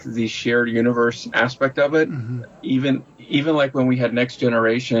like the shared universe aspect of it. Even like when we had Next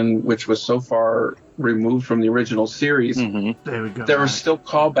Generation, which was so far removed from the original series, there we go. There were still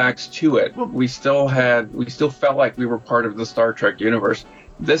callbacks to it. We still felt like we were part of the Star Trek universe.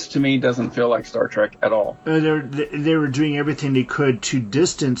 This, to me, doesn't feel like Star Trek at all. They were doing everything they could to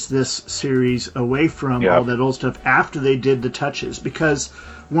distance this series away from all that old stuff after they did the touches. Because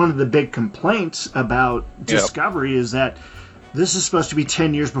one of the big complaints about Discovery is that this is supposed to be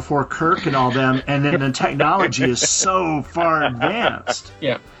 10 years before Kirk and all them, and then the technology is so far advanced.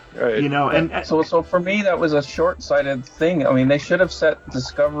 Yeah. Right. You know, and so for me, that was a short-sighted thing. I mean, they should have set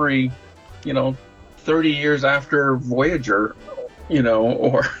Discovery, 30 years after Voyager,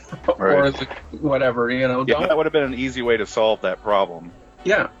 or whatever, Yeah, that would have been an easy way to solve that problem.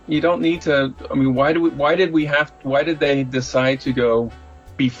 Yeah, you don't need to. I mean, why did they decide to go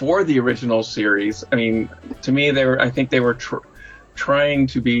before the original series? I mean, to me, I think they were trying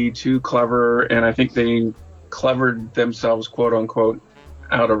to be too clever, and I think they clevered themselves, quote unquote,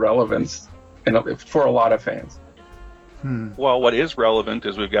 out of relevance, for a lot of fans. Well, what is relevant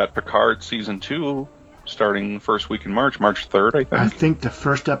is we've got Picard season 2 starting first week in March 3rd, I think. I think the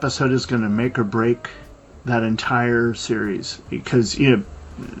first episode is going to make or break that entire series, because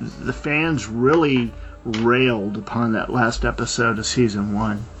the fans really railed upon that last episode of season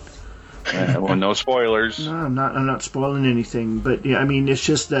 1. Well, no spoilers. No, I'm not spoiling anything, but yeah, I mean, it's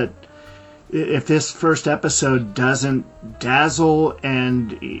just that if this first episode doesn't dazzle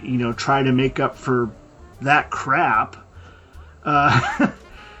and try to make up for that crap, it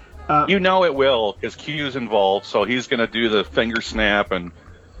will, because Q's involved, so he's going to do the finger snap, and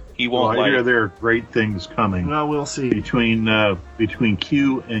he won't. I hear there are great things coming. Well, we'll see. Between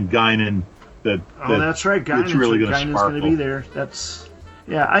Q and Guinan, that's right. Guinan's really going to be there. That's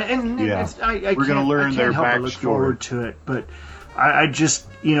I we're going to learn their backstory. I look forward to it, but I just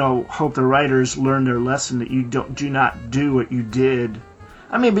hope the writers learn their lesson that you do not do what you did.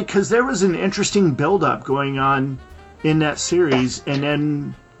 I mean, because there was an interesting build-up going on in that series, and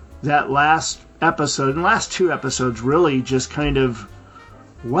then that last episode, and last 2 episodes, really just kind of,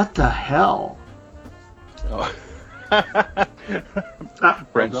 what the hell?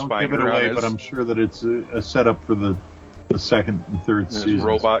 Brent don't give it away, but I'm sure that it's a setup for the second and third season.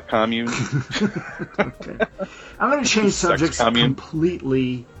 Robot commune. Okay. I'm going to change subjects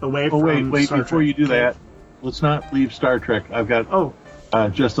completely away from wait, Star before Trek. you do that, let's not leave Star Trek. I've got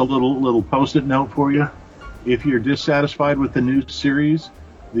just a little post-it note for you. If you're dissatisfied with the new series,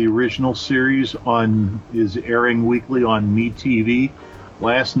 the original series is airing weekly on MeTV.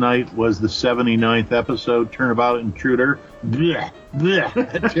 Last night was the 79th episode, Turnabout Intruder. Blech, blech,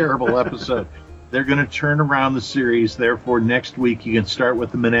 a terrible episode. They're going to turn around the series. Therefore, next week you can start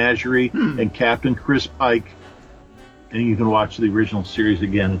with the Menagerie and Captain Chris Pike, and you can watch the original series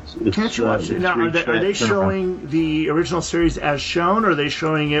again. Can't you watch it? Now, are they showing the original series as shown, or are they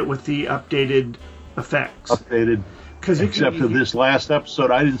showing it with the updated effects? Updated. Except for this last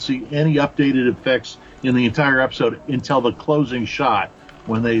episode, I didn't see any updated effects in the entire episode until the closing shot,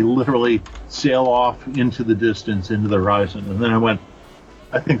 when they literally sail off into the distance, into the horizon. And then I went,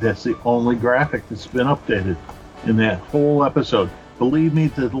 I think that's the only graphic that's been updated in that whole episode. Believe me,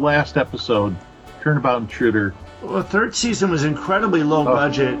 the last episode, Turnabout Intruder. Well, the 3rd season was incredibly low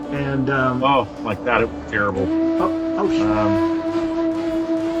budget, and oh my God, it was terrible.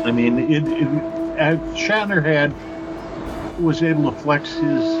 I mean, Shatner was able to flex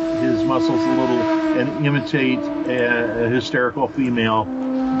his muscles a little and imitate a hysterical female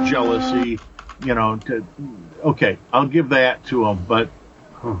jealousy. Okay, I'll give that to him, but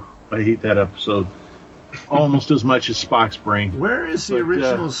I hate that episode almost as much as Spock's brain. Where is the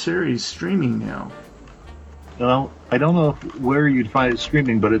original series streaming now? Well, I don't know where you'd find it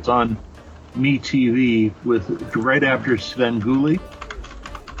streaming, but it's on MeTV right after Svengoolie.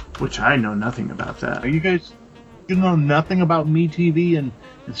 Which I know nothing about that. Are you guys? You know nothing about MeTV and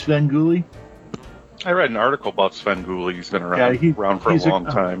Svengoolie? I read an article about Svengoolie. He's been around for a long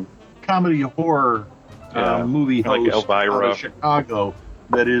time. Comedy horror movie host like Elvira. Out of Chicago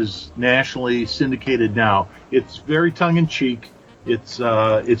that is nationally syndicated now. It's very tongue in cheek. It's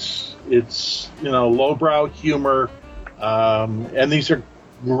lowbrow humor, and these are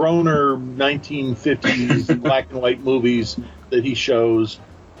groaner 1950s black and white movies that he shows.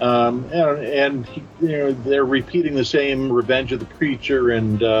 And they're repeating the same Revenge of the Creature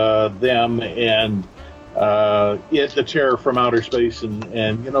and them and The Terror from Outer Space and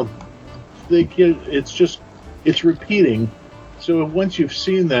it's repeating. So once you've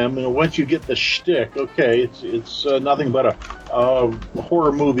seen them and once you get the shtick, okay, it's nothing but a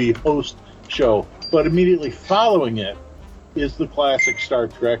horror movie host show. But immediately following it is the classic Star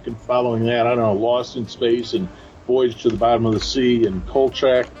Trek, and following that, I don't know, Lost in Space and Voyage to the Bottom of the Sea and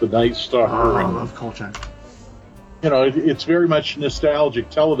Kolchak, the Night Stalker. Oh, I love Kolchak. It's very much nostalgic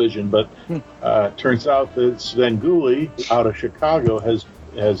television, but turns out that Svengoolie out of Chicago has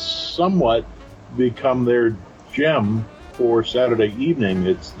somewhat become their gem for Saturday evening.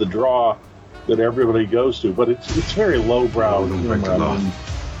 It's the draw that everybody goes to, but it's very lowbrow humor.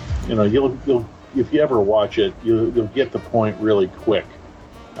 You'll if you ever watch it, you'll get the point really quick.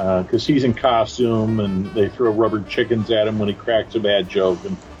 Because he's in costume and they throw rubber chickens at him when he cracks a bad joke,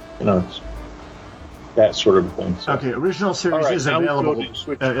 and it's that sort of thing. So. Okay, original series is available.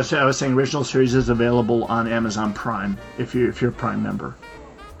 I was saying original series is available on Amazon Prime if you're a Prime member.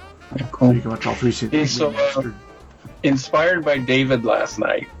 Yeah, cool. So you can watch all 3 seasons. So, inspired by David last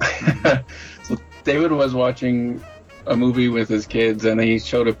night. So David was watching a movie with his kids, and he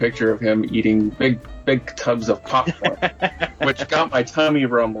showed a picture of him eating big tubs of popcorn, which got my tummy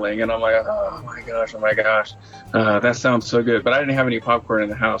rumbling, and I'm like, oh my gosh, that sounds so good. But I didn't have any popcorn in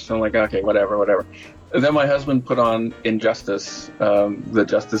the house, so I'm like, okay, whatever. And then my husband put on Injustice, the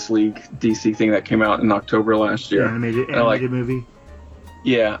Justice League DC thing that came out in October last year. Animated movie.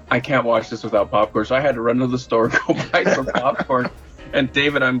 Yeah, I can't watch this without popcorn, so I had to run to the store and go buy some popcorn. And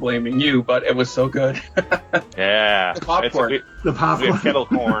David, I'm blaming you, but it was so good. Yeah. The popcorn. The popcorn. We had kettle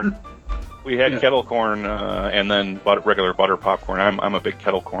corn. We had kettle corn and then regular butter popcorn. I'm a big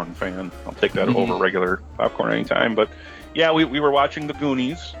kettle corn fan. I'll take that over regular popcorn anytime. But yeah, we were watching The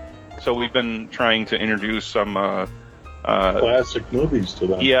Goonies, so we've been trying to introduce some classic movies to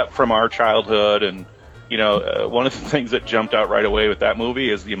them. Yeah, from our childhood. And one of the things that jumped out right away with that movie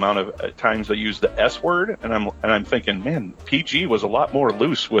is the amount of times they use the S word, and I'm thinking, man, PG was a lot more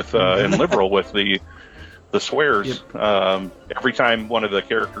loose with and liberal with the swears. Yep. Every time one of the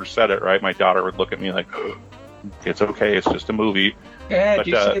characters said it, right, my daughter would look at me like, oh, "It's okay, it's just a movie." Yeah, but,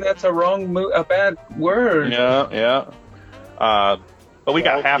 you say that's a bad word? Yeah. But we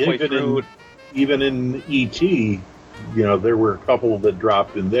got halfway through. Even in E.T., there were a couple that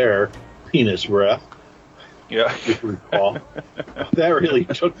dropped in there. Penis breath. Yeah. If you recall. That really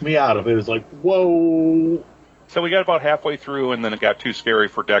took me out of it. It was like, whoa. So we got about halfway through, and then it got too scary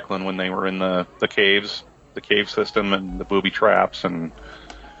for Declan when they were in the caves, the cave system, and the booby traps. And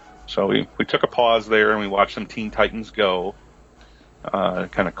so we took a pause there, and we watched some Teen Titans Go,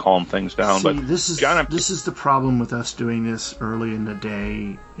 kind of calm things down. See, but this is the problem with us doing this early in the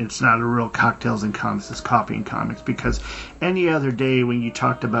day. It's not a real cocktails and comics, it's coffee and comics, because any other day when you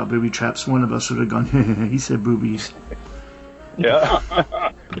talked about booby traps, one of us would have gone, he said boobies. Yeah.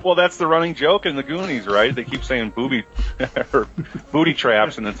 Well, that's the running joke in the Goonies, right? They keep saying booby or booty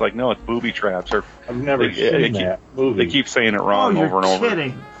traps, and it's like, no, it's booby traps. Or I've never seen that movie. They keep saying it wrong over and over. You're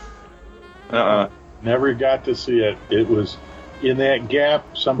kidding. Never got to see it. It was in that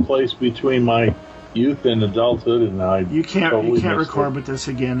gap someplace between my youth and adulthood, and you can't record with this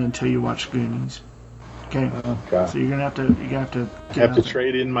again until you watch Goonies. Okay. So you're gonna have to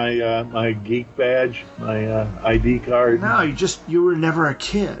trade in my my geek badge, my ID card. No, you were never a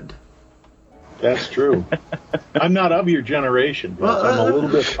kid. That's true. I'm not of your generation. Well, I'm a little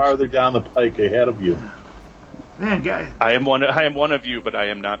bit farther down the pike ahead of you. Man, guy. I am one of you, but I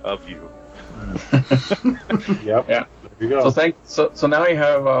am not of you. Yep. Yeah. There you go. So now you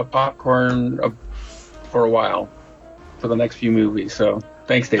have popcorn for a while for the next few movies. So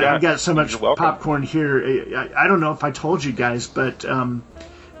Thanks, Dave. I've got so much popcorn here. I don't know if I told you guys, but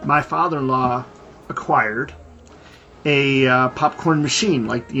my father-in-law acquired a popcorn machine,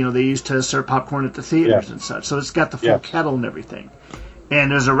 like they used to serve popcorn at the theaters and such. So it's got the full kettle and everything.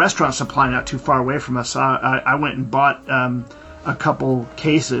 And there's a restaurant supply not too far away from us. So I went and bought a couple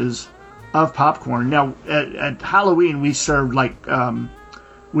cases of popcorn. Now at Halloween we served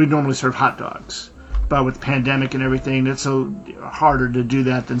we normally serve hot dogs. But with the pandemic and everything, it's harder to do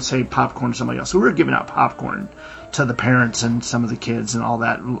that than, say, popcorn to somebody else. So we were giving out popcorn to the parents and some of the kids and all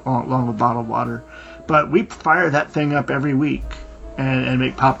that, along with bottled water. But we fire that thing up every week and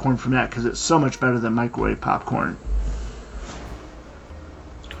make popcorn from that because it's so much better than microwave popcorn.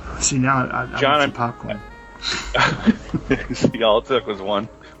 See, now I want some popcorn. See, all it took was one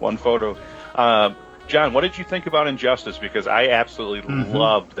photo. John, what did you think about Injustice? Because I absolutely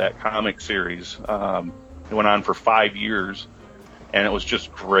loved that comic series. It went on for 5 years, and it was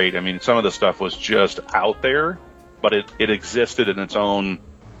just great. I mean, some of the stuff was just out there, but it existed in its own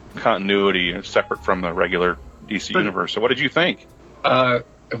continuity, separate from the regular DC universe. So what did you think?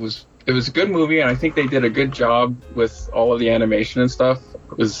 It was a good movie, and I think they did a good job with all of the animation and stuff.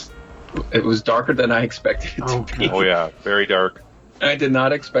 It was darker than I expected it to be. Oh, yeah, very dark. I did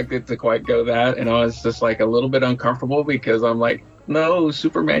not expect it to quite go that, and I was just a little bit uncomfortable because I'm like, no,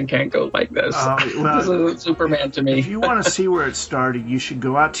 Superman can't go like this. This isn't Superman to me. If you want to see where it started, you should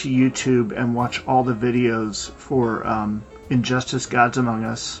go out to YouTube and watch all the videos for Injustice: Gods Among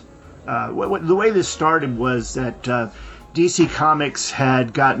Us. The way this started was that DC Comics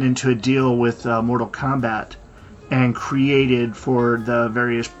had gotten into a deal with Mortal Kombat and created for the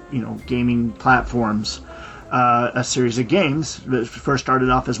various gaming platforms a series of games that first started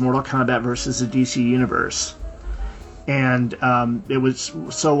off as Mortal Kombat versus the DC Universe. And it was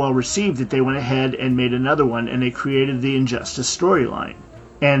so well received that they went ahead and made another one, and they created the Injustice storyline.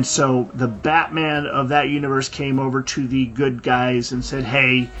 And so the Batman of that universe came over to the good guys and said,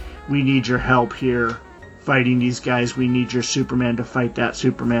 hey, we need your help here fighting these guys. We need your Superman to fight that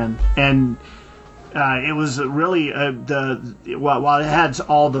Superman. And it was really while it had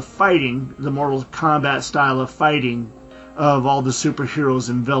all the fighting, the Mortal Kombat style of fighting of all the superheroes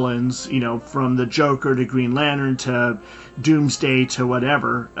and villains, from the Joker to Green Lantern to Doomsday to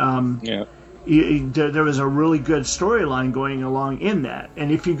whatever. There was a really good storyline going along in that.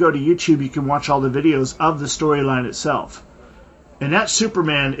 And if you go to YouTube, you can watch all the videos of the storyline itself. And that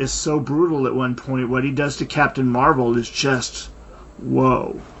Superman is so brutal at one point. What he does to Captain Marvel is just,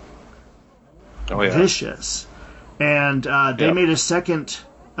 whoa. Oh, yeah. Vicious. And they made a second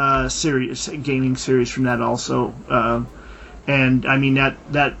gaming series from that also. And I mean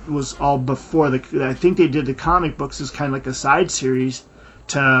that was all before I think they did the comic books as kind of like a side series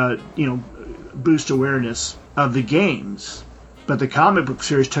to boost awareness of the games. But the comic book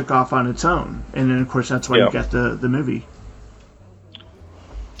series took off on its own, and then of course that's why you got the movie.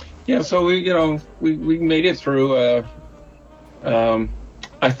 Yeah, so we made it through.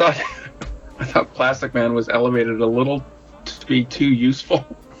 I thought Plastic Man was elevated a little to be too useful.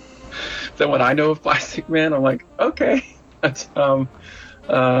 Then when I know of Plastic Man, I'm like, okay. That's, and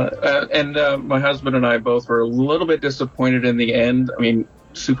my husband and I both were a little bit disappointed in the end. I mean,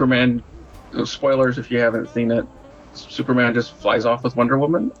 Superman, spoilers if you haven't seen it, Superman just flies off with Wonder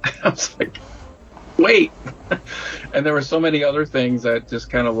Woman. I was like, wait. And there were so many other things that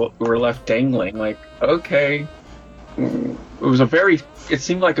just kind of were left dangling. Like, okay. It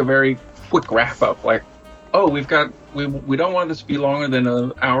seemed like a very quick wrap up. Like, oh, we don't want this to be longer than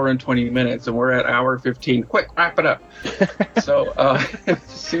an hour and 20 minutes, and we're at hour 15. Quick, wrap it up. So it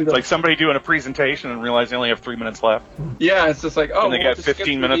seemed like somebody doing a presentation and realize they only have 3 minutes left. Yeah, it's just like, oh, and they got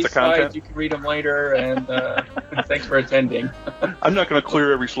 15 minutes of content. Slides. You can read them later, and thanks for attending. I'm not going to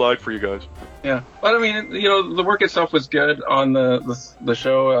clear every slide for you guys. Yeah, but I mean, the work itself was good on the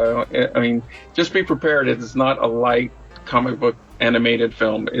show. I mean, just be prepared. It's not a light comic book animated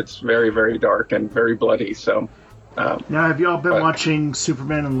film. It's very, very dark and very bloody. So now, have y'all been watching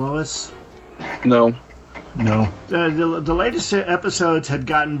Superman and Lois? No. The latest episodes had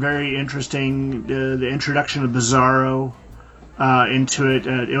gotten very interesting. The introduction of Bizarro into it.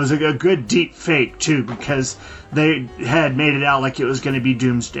 It was a good deep fake too, because they had made it out like it was going to be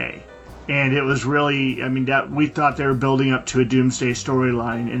Doomsday. And it was really, I mean, that we thought they were building up to a Doomsday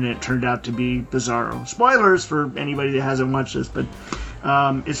storyline, and it turned out to be Bizarro. Spoilers for anybody that hasn't watched this, but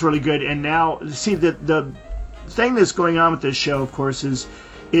it's really good. And now, see, the thing that's going on with this show, of course, is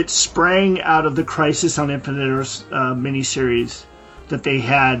it sprang out of the Crisis on Infinite Earths miniseries that they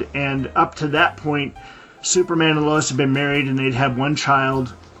had. And up to that point, Superman and Lois had been married, and they'd had one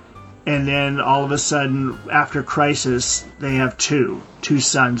child. And then all of a sudden, after Crisis, they have two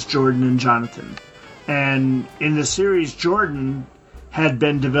sons, Jordan and Jonathan. And in the series, Jordan had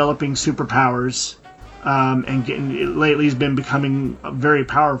been developing superpowers, and lately he's been becoming very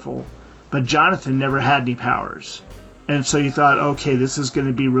powerful. But Jonathan never had any powers. And so you thought, okay, this is going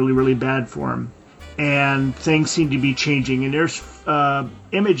to be really, really bad for him. And things seem to be changing. And there's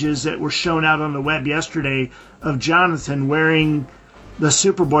images that were shown out on the web yesterday of Jonathan wearing the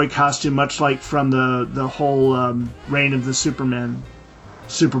Superboy costume, much like from the whole Reign of the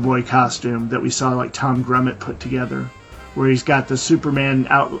Superboy costume that we saw, like Tom Grummett put together, where he's got the Superman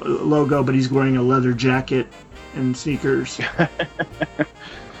logo, but he's wearing a leather jacket and sneakers.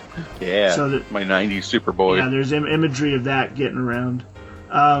 Yeah, so my 90s Superboy. Yeah, there's imagery of that getting around.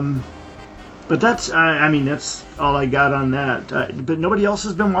 But that's all I got on that. But nobody else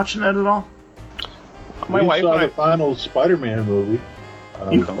has been watching that at all? My wife saw the final Spider-Man movie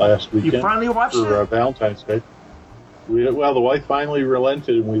last weekend. You finally watched it? For Valentine's Day. The wife finally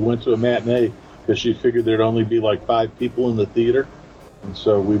relented, and we went to a matinee because she figured there'd only be like 5 people in the theater. And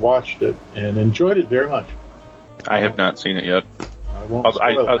so we watched it and enjoyed it very much. I have not seen it yet.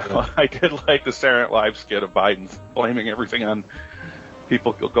 I did like the Saturday Night Live skit of Biden blaming everything on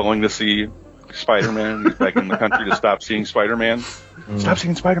people going to see Spider-Man. He's begging the country to stop seeing Spider-Man. Stop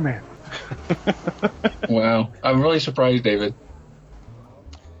seeing Spider-Man. Wow. I'm really surprised, David.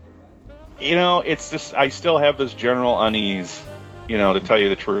 It's just, I still have this general unease, to tell you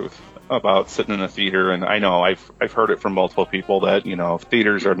the truth, about sitting in a theater. And I know I've heard it from multiple people that,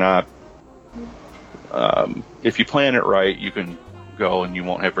 theaters are not, if you plan it right, you can go and you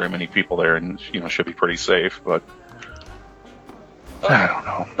won't have very many people there, and should be pretty safe. But I don't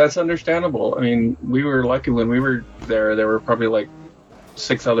know. That's understandable. I mean, we were lucky when we were there. There were probably like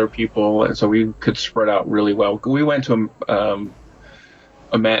 6 other people, and so we could spread out really well. We went to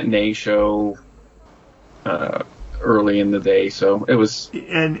a matinee show early in the day, so it was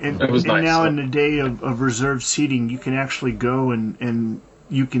it was nice. And now in the day of reserved seating, you can actually go and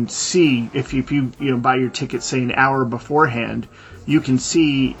you can see if you buy your ticket, say an hour beforehand, you can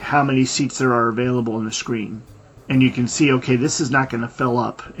see how many seats there are available on the screen, and you can see, okay, this is not going to fill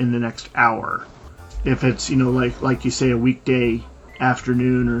up in the next hour if it's like you say a weekday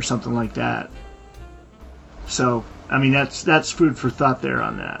afternoon or something like that. So I mean, that's food for thought there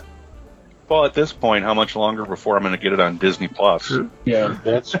on that. Well, at this point, how much longer before I'm going to get it on Disney Plus? True. Yeah,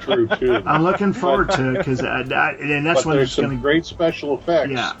 that's true too. I'm looking forward to it because that's when there's some great special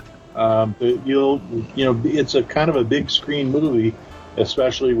effects. Yeah. It's a kind of a big screen movie,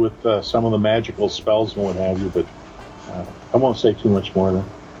 especially with some of the magical spells and what have you. But I won't say too much more than.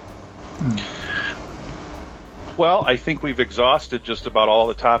 Well, I think we've exhausted just about all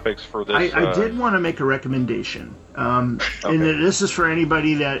the topics for this. I did want to make a recommendation, and this is for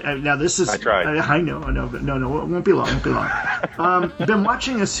anybody that now this is. I tried. I know, but no, it won't be long. Been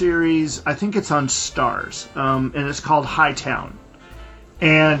watching a series. I think it's on Stars, and it's called Hightown,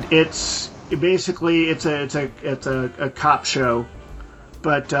 and it's basically it's a cop show,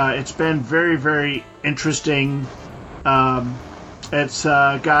 but it's been very, very interesting. It's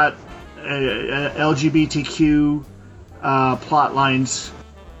got LGBTQ plot lines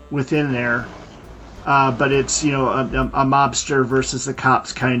within there, but it's a mobster versus the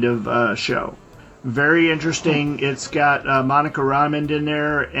cops kind of show. Very interesting. It's got Monica Ramond in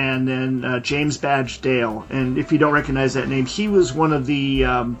there, and then James Badge Dale. And if you don't recognize that name, he was one of the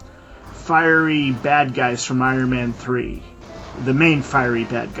fiery bad guys from Iron Man 3. The main fiery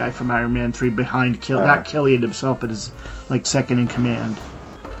bad guy from Iron Man 3 behind not Killian himself, but his second in command.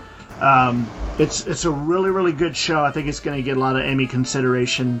 It's a really, really good show. I think it's going to get a lot of Emmy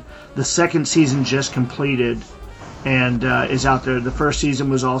consideration. The second season just completed and is out there. The first season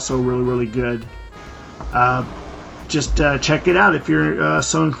was also really, really good. Just check it out if you're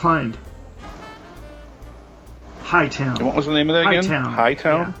so inclined. Hightown. And what was the name of that again?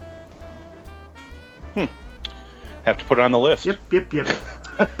 Hightown? Yeah. Have to put it on the list. Yep.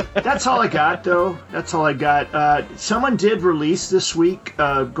 That's all I got, though. That's all I got. Someone did release this week,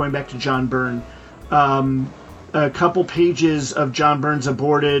 going back to John Byrne, a couple pages of John Byrne's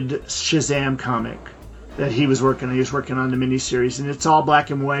aborted Shazam comic that he was working on. He was working on the miniseries, and it's all black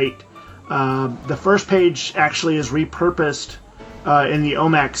and white. The first page actually is repurposed in the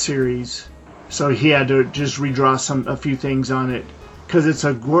OMAC series, so he had to just redraw a few things on it because it's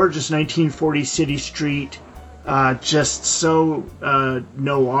a gorgeous 1940 city street. Just so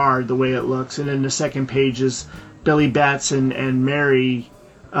noir the way it looks, and then the second page is Billy Batson and Mary,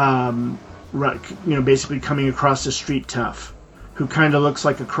 basically coming across the street tough, who kind of looks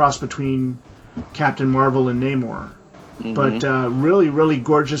like a cross between Captain Marvel and Namor. But really, really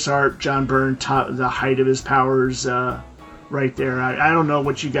gorgeous art. John Byrne, the height of his powers right there. I don't know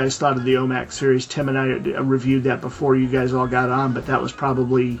what you guys thought of the OMAC series. Tim and I reviewed that before you guys all got on, but that was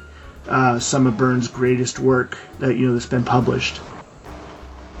probably some of Byrne's greatest work that's been published.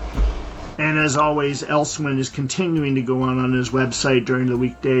 And as always, Elswin is continuing to go on his website during the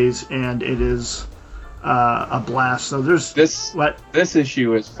weekdays, and it is a blast. So there's this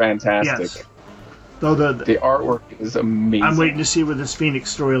issue is fantastic. Yes. Though the artwork is amazing. I'm waiting to see where this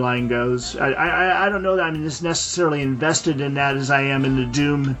Phoenix storyline goes. I don't know that I'm as necessarily invested in that as I am in the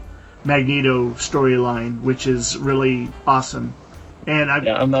Doom Magneto storyline, which is really awesome. And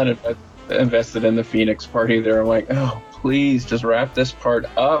I'm not invested in the Phoenix part either. I'm like, oh, please just wrap this part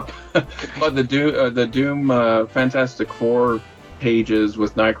up. But the Doom Fantastic Four pages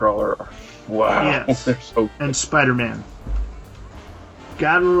with Nightcrawler are wow. Yes. They're so good. And Spider-Man.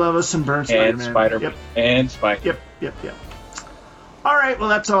 God will love us some Byrne Spider-Man. And Spider-Man. Yep. And Spider-Man. Yep. All right, well,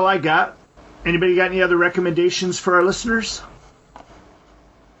 that's all I got. Anybody got any other recommendations for our listeners?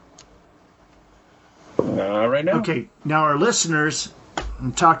 Right now. Okay, now our listeners,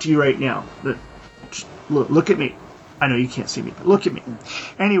 I'm talk to you right now. Look at me. I know you can't see me, but look at me.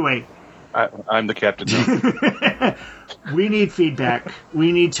 Anyway. I'm the captain now. We need feedback.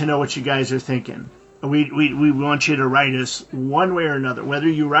 We need to know what you guys are thinking. We want you to write us one way or another, whether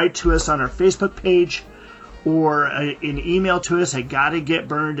you write to us on our Facebook page or an email to us at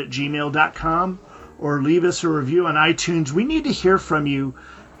gottagetburned@gmail.com or leave us a review on iTunes. We need to hear from you,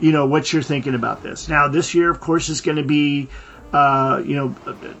 what you're thinking about this. Now, this year, of course, is going to be, a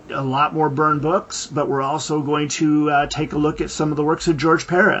lot more Byrne books, but we're also going to take a look at some of the works of George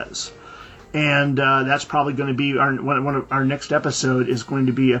Perez. And that's probably going to be one of our next episode is going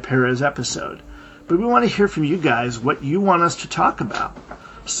to be a Perez episode. But we want to hear from you guys what you want us to talk about.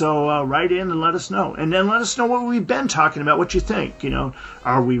 So write in and let us know. And then let us know what we've been talking about, what you think.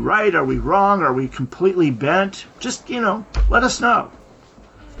 Are we right? Are we wrong? Are we completely bent? Just, let us know.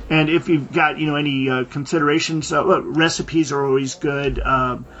 And if you've got, any considerations, recipes are always good.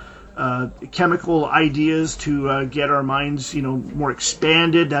 Chemical ideas to get our minds, more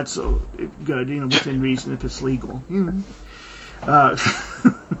expanded. That's good, within reason if it's legal.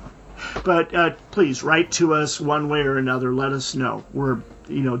 But please write to us one way or another. Let us know. We're,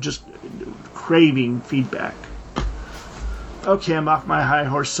 just craving feedback. Okay, I'm off my high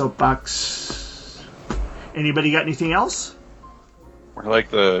horse soapbox. Anybody got anything else? We're like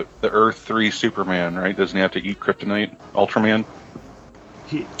the Earth 3 Superman, right? Doesn't he have to eat kryptonite? Ultraman?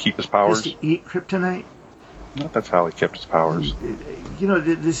 Keep his powers? Does he eat kryptonite? That's how he kept his powers.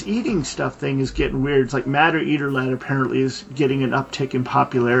 This eating stuff thing is getting weird. It's like Matter Eater Lad apparently is getting an uptick in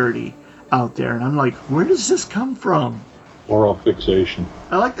popularity out there. And I'm like, where does this come from? Oral fixation.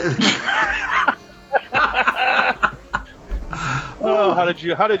 I like that. Oh, how did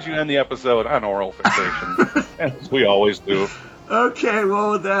you end the episode on oral fixation? As we always do. Okay,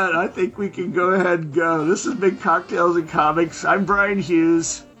 well, with that, I think we can go ahead and go. This has been Cocktails and Comics. I'm Brian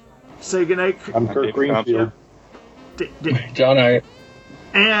Hughes. Say goodnight. I'm Kurt Greenfield. John Hyatt.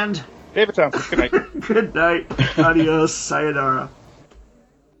 And David Thompson. Good night. Good night. Adios. Sayonara.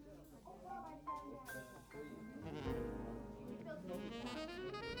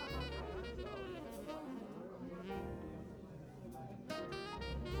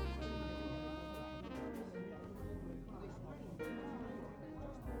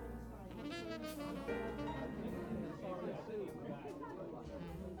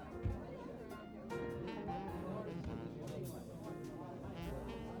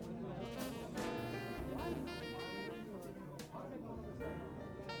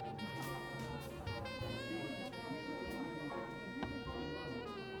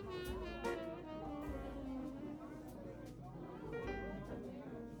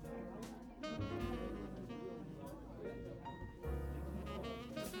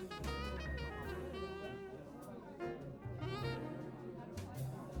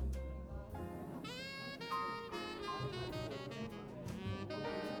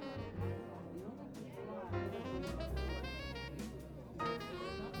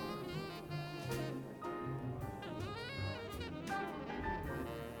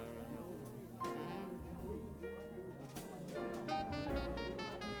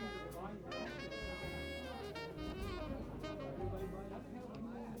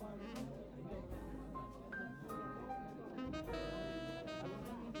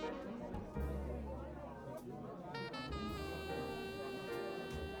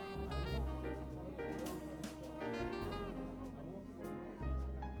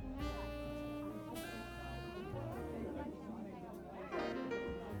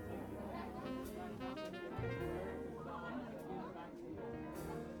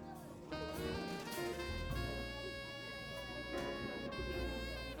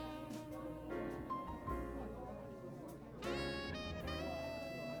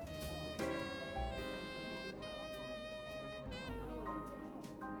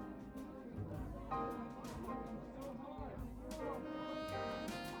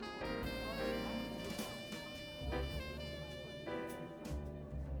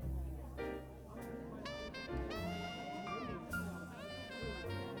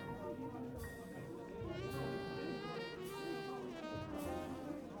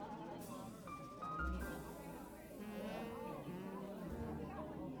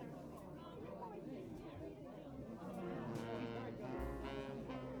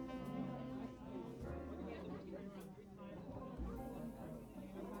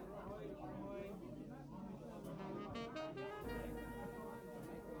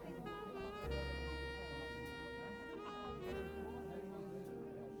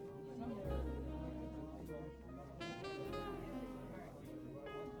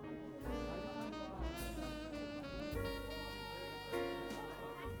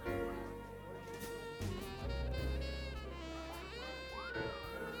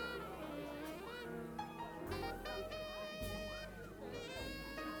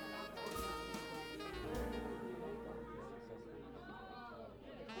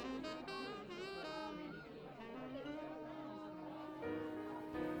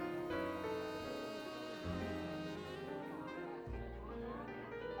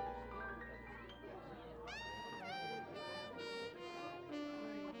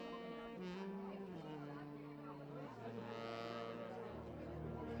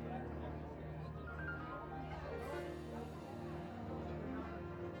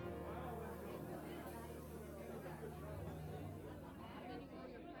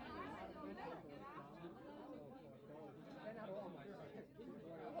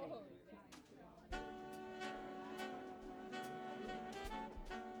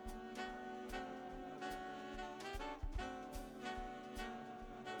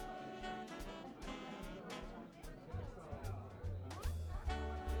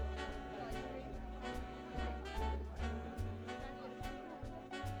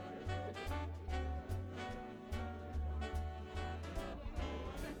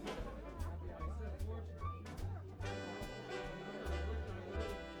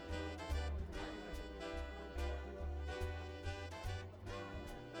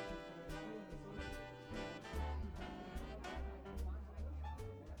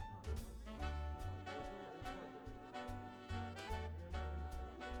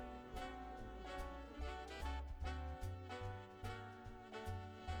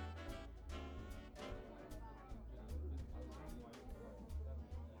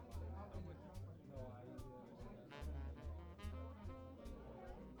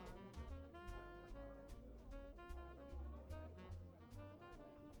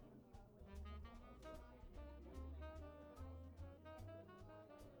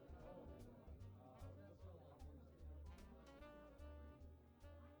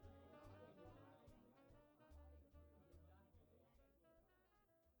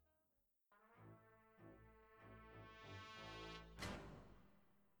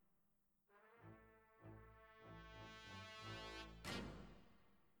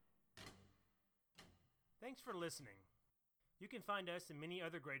 Thanks for listening. You can find us and many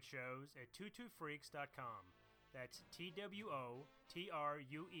other great shows at 22freaks.com. That's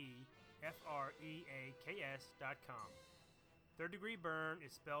TWOTRUEFREAKS.com. Third Degree Byrne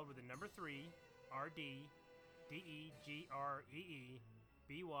is spelled with the number 3, RDDEGREE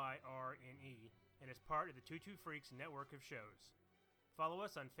BYRNE, and is part of the 22 Freaks network of shows. Follow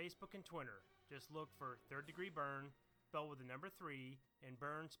us on Facebook and Twitter. Just look for Third Degree Byrne, spelled with the number 3, and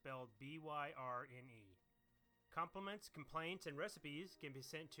Byrne spelled BYRNE. Compliments, complaints, and recipes can be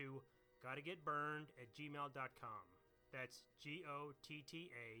sent to gottagetburned@gmail.com. That's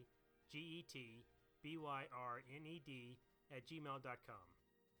GOTTAGETBYRNED@gmail.com.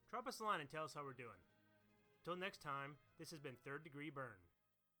 Drop us a line and tell us how we're doing. Till next time, this has been Third Degree Byrne.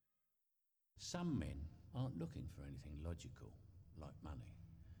 Some men aren't looking for anything logical, like money.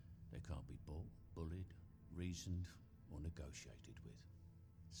 They can't be bought, bullied, reasoned, or negotiated with.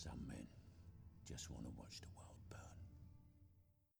 Some men just want to watch the world burn.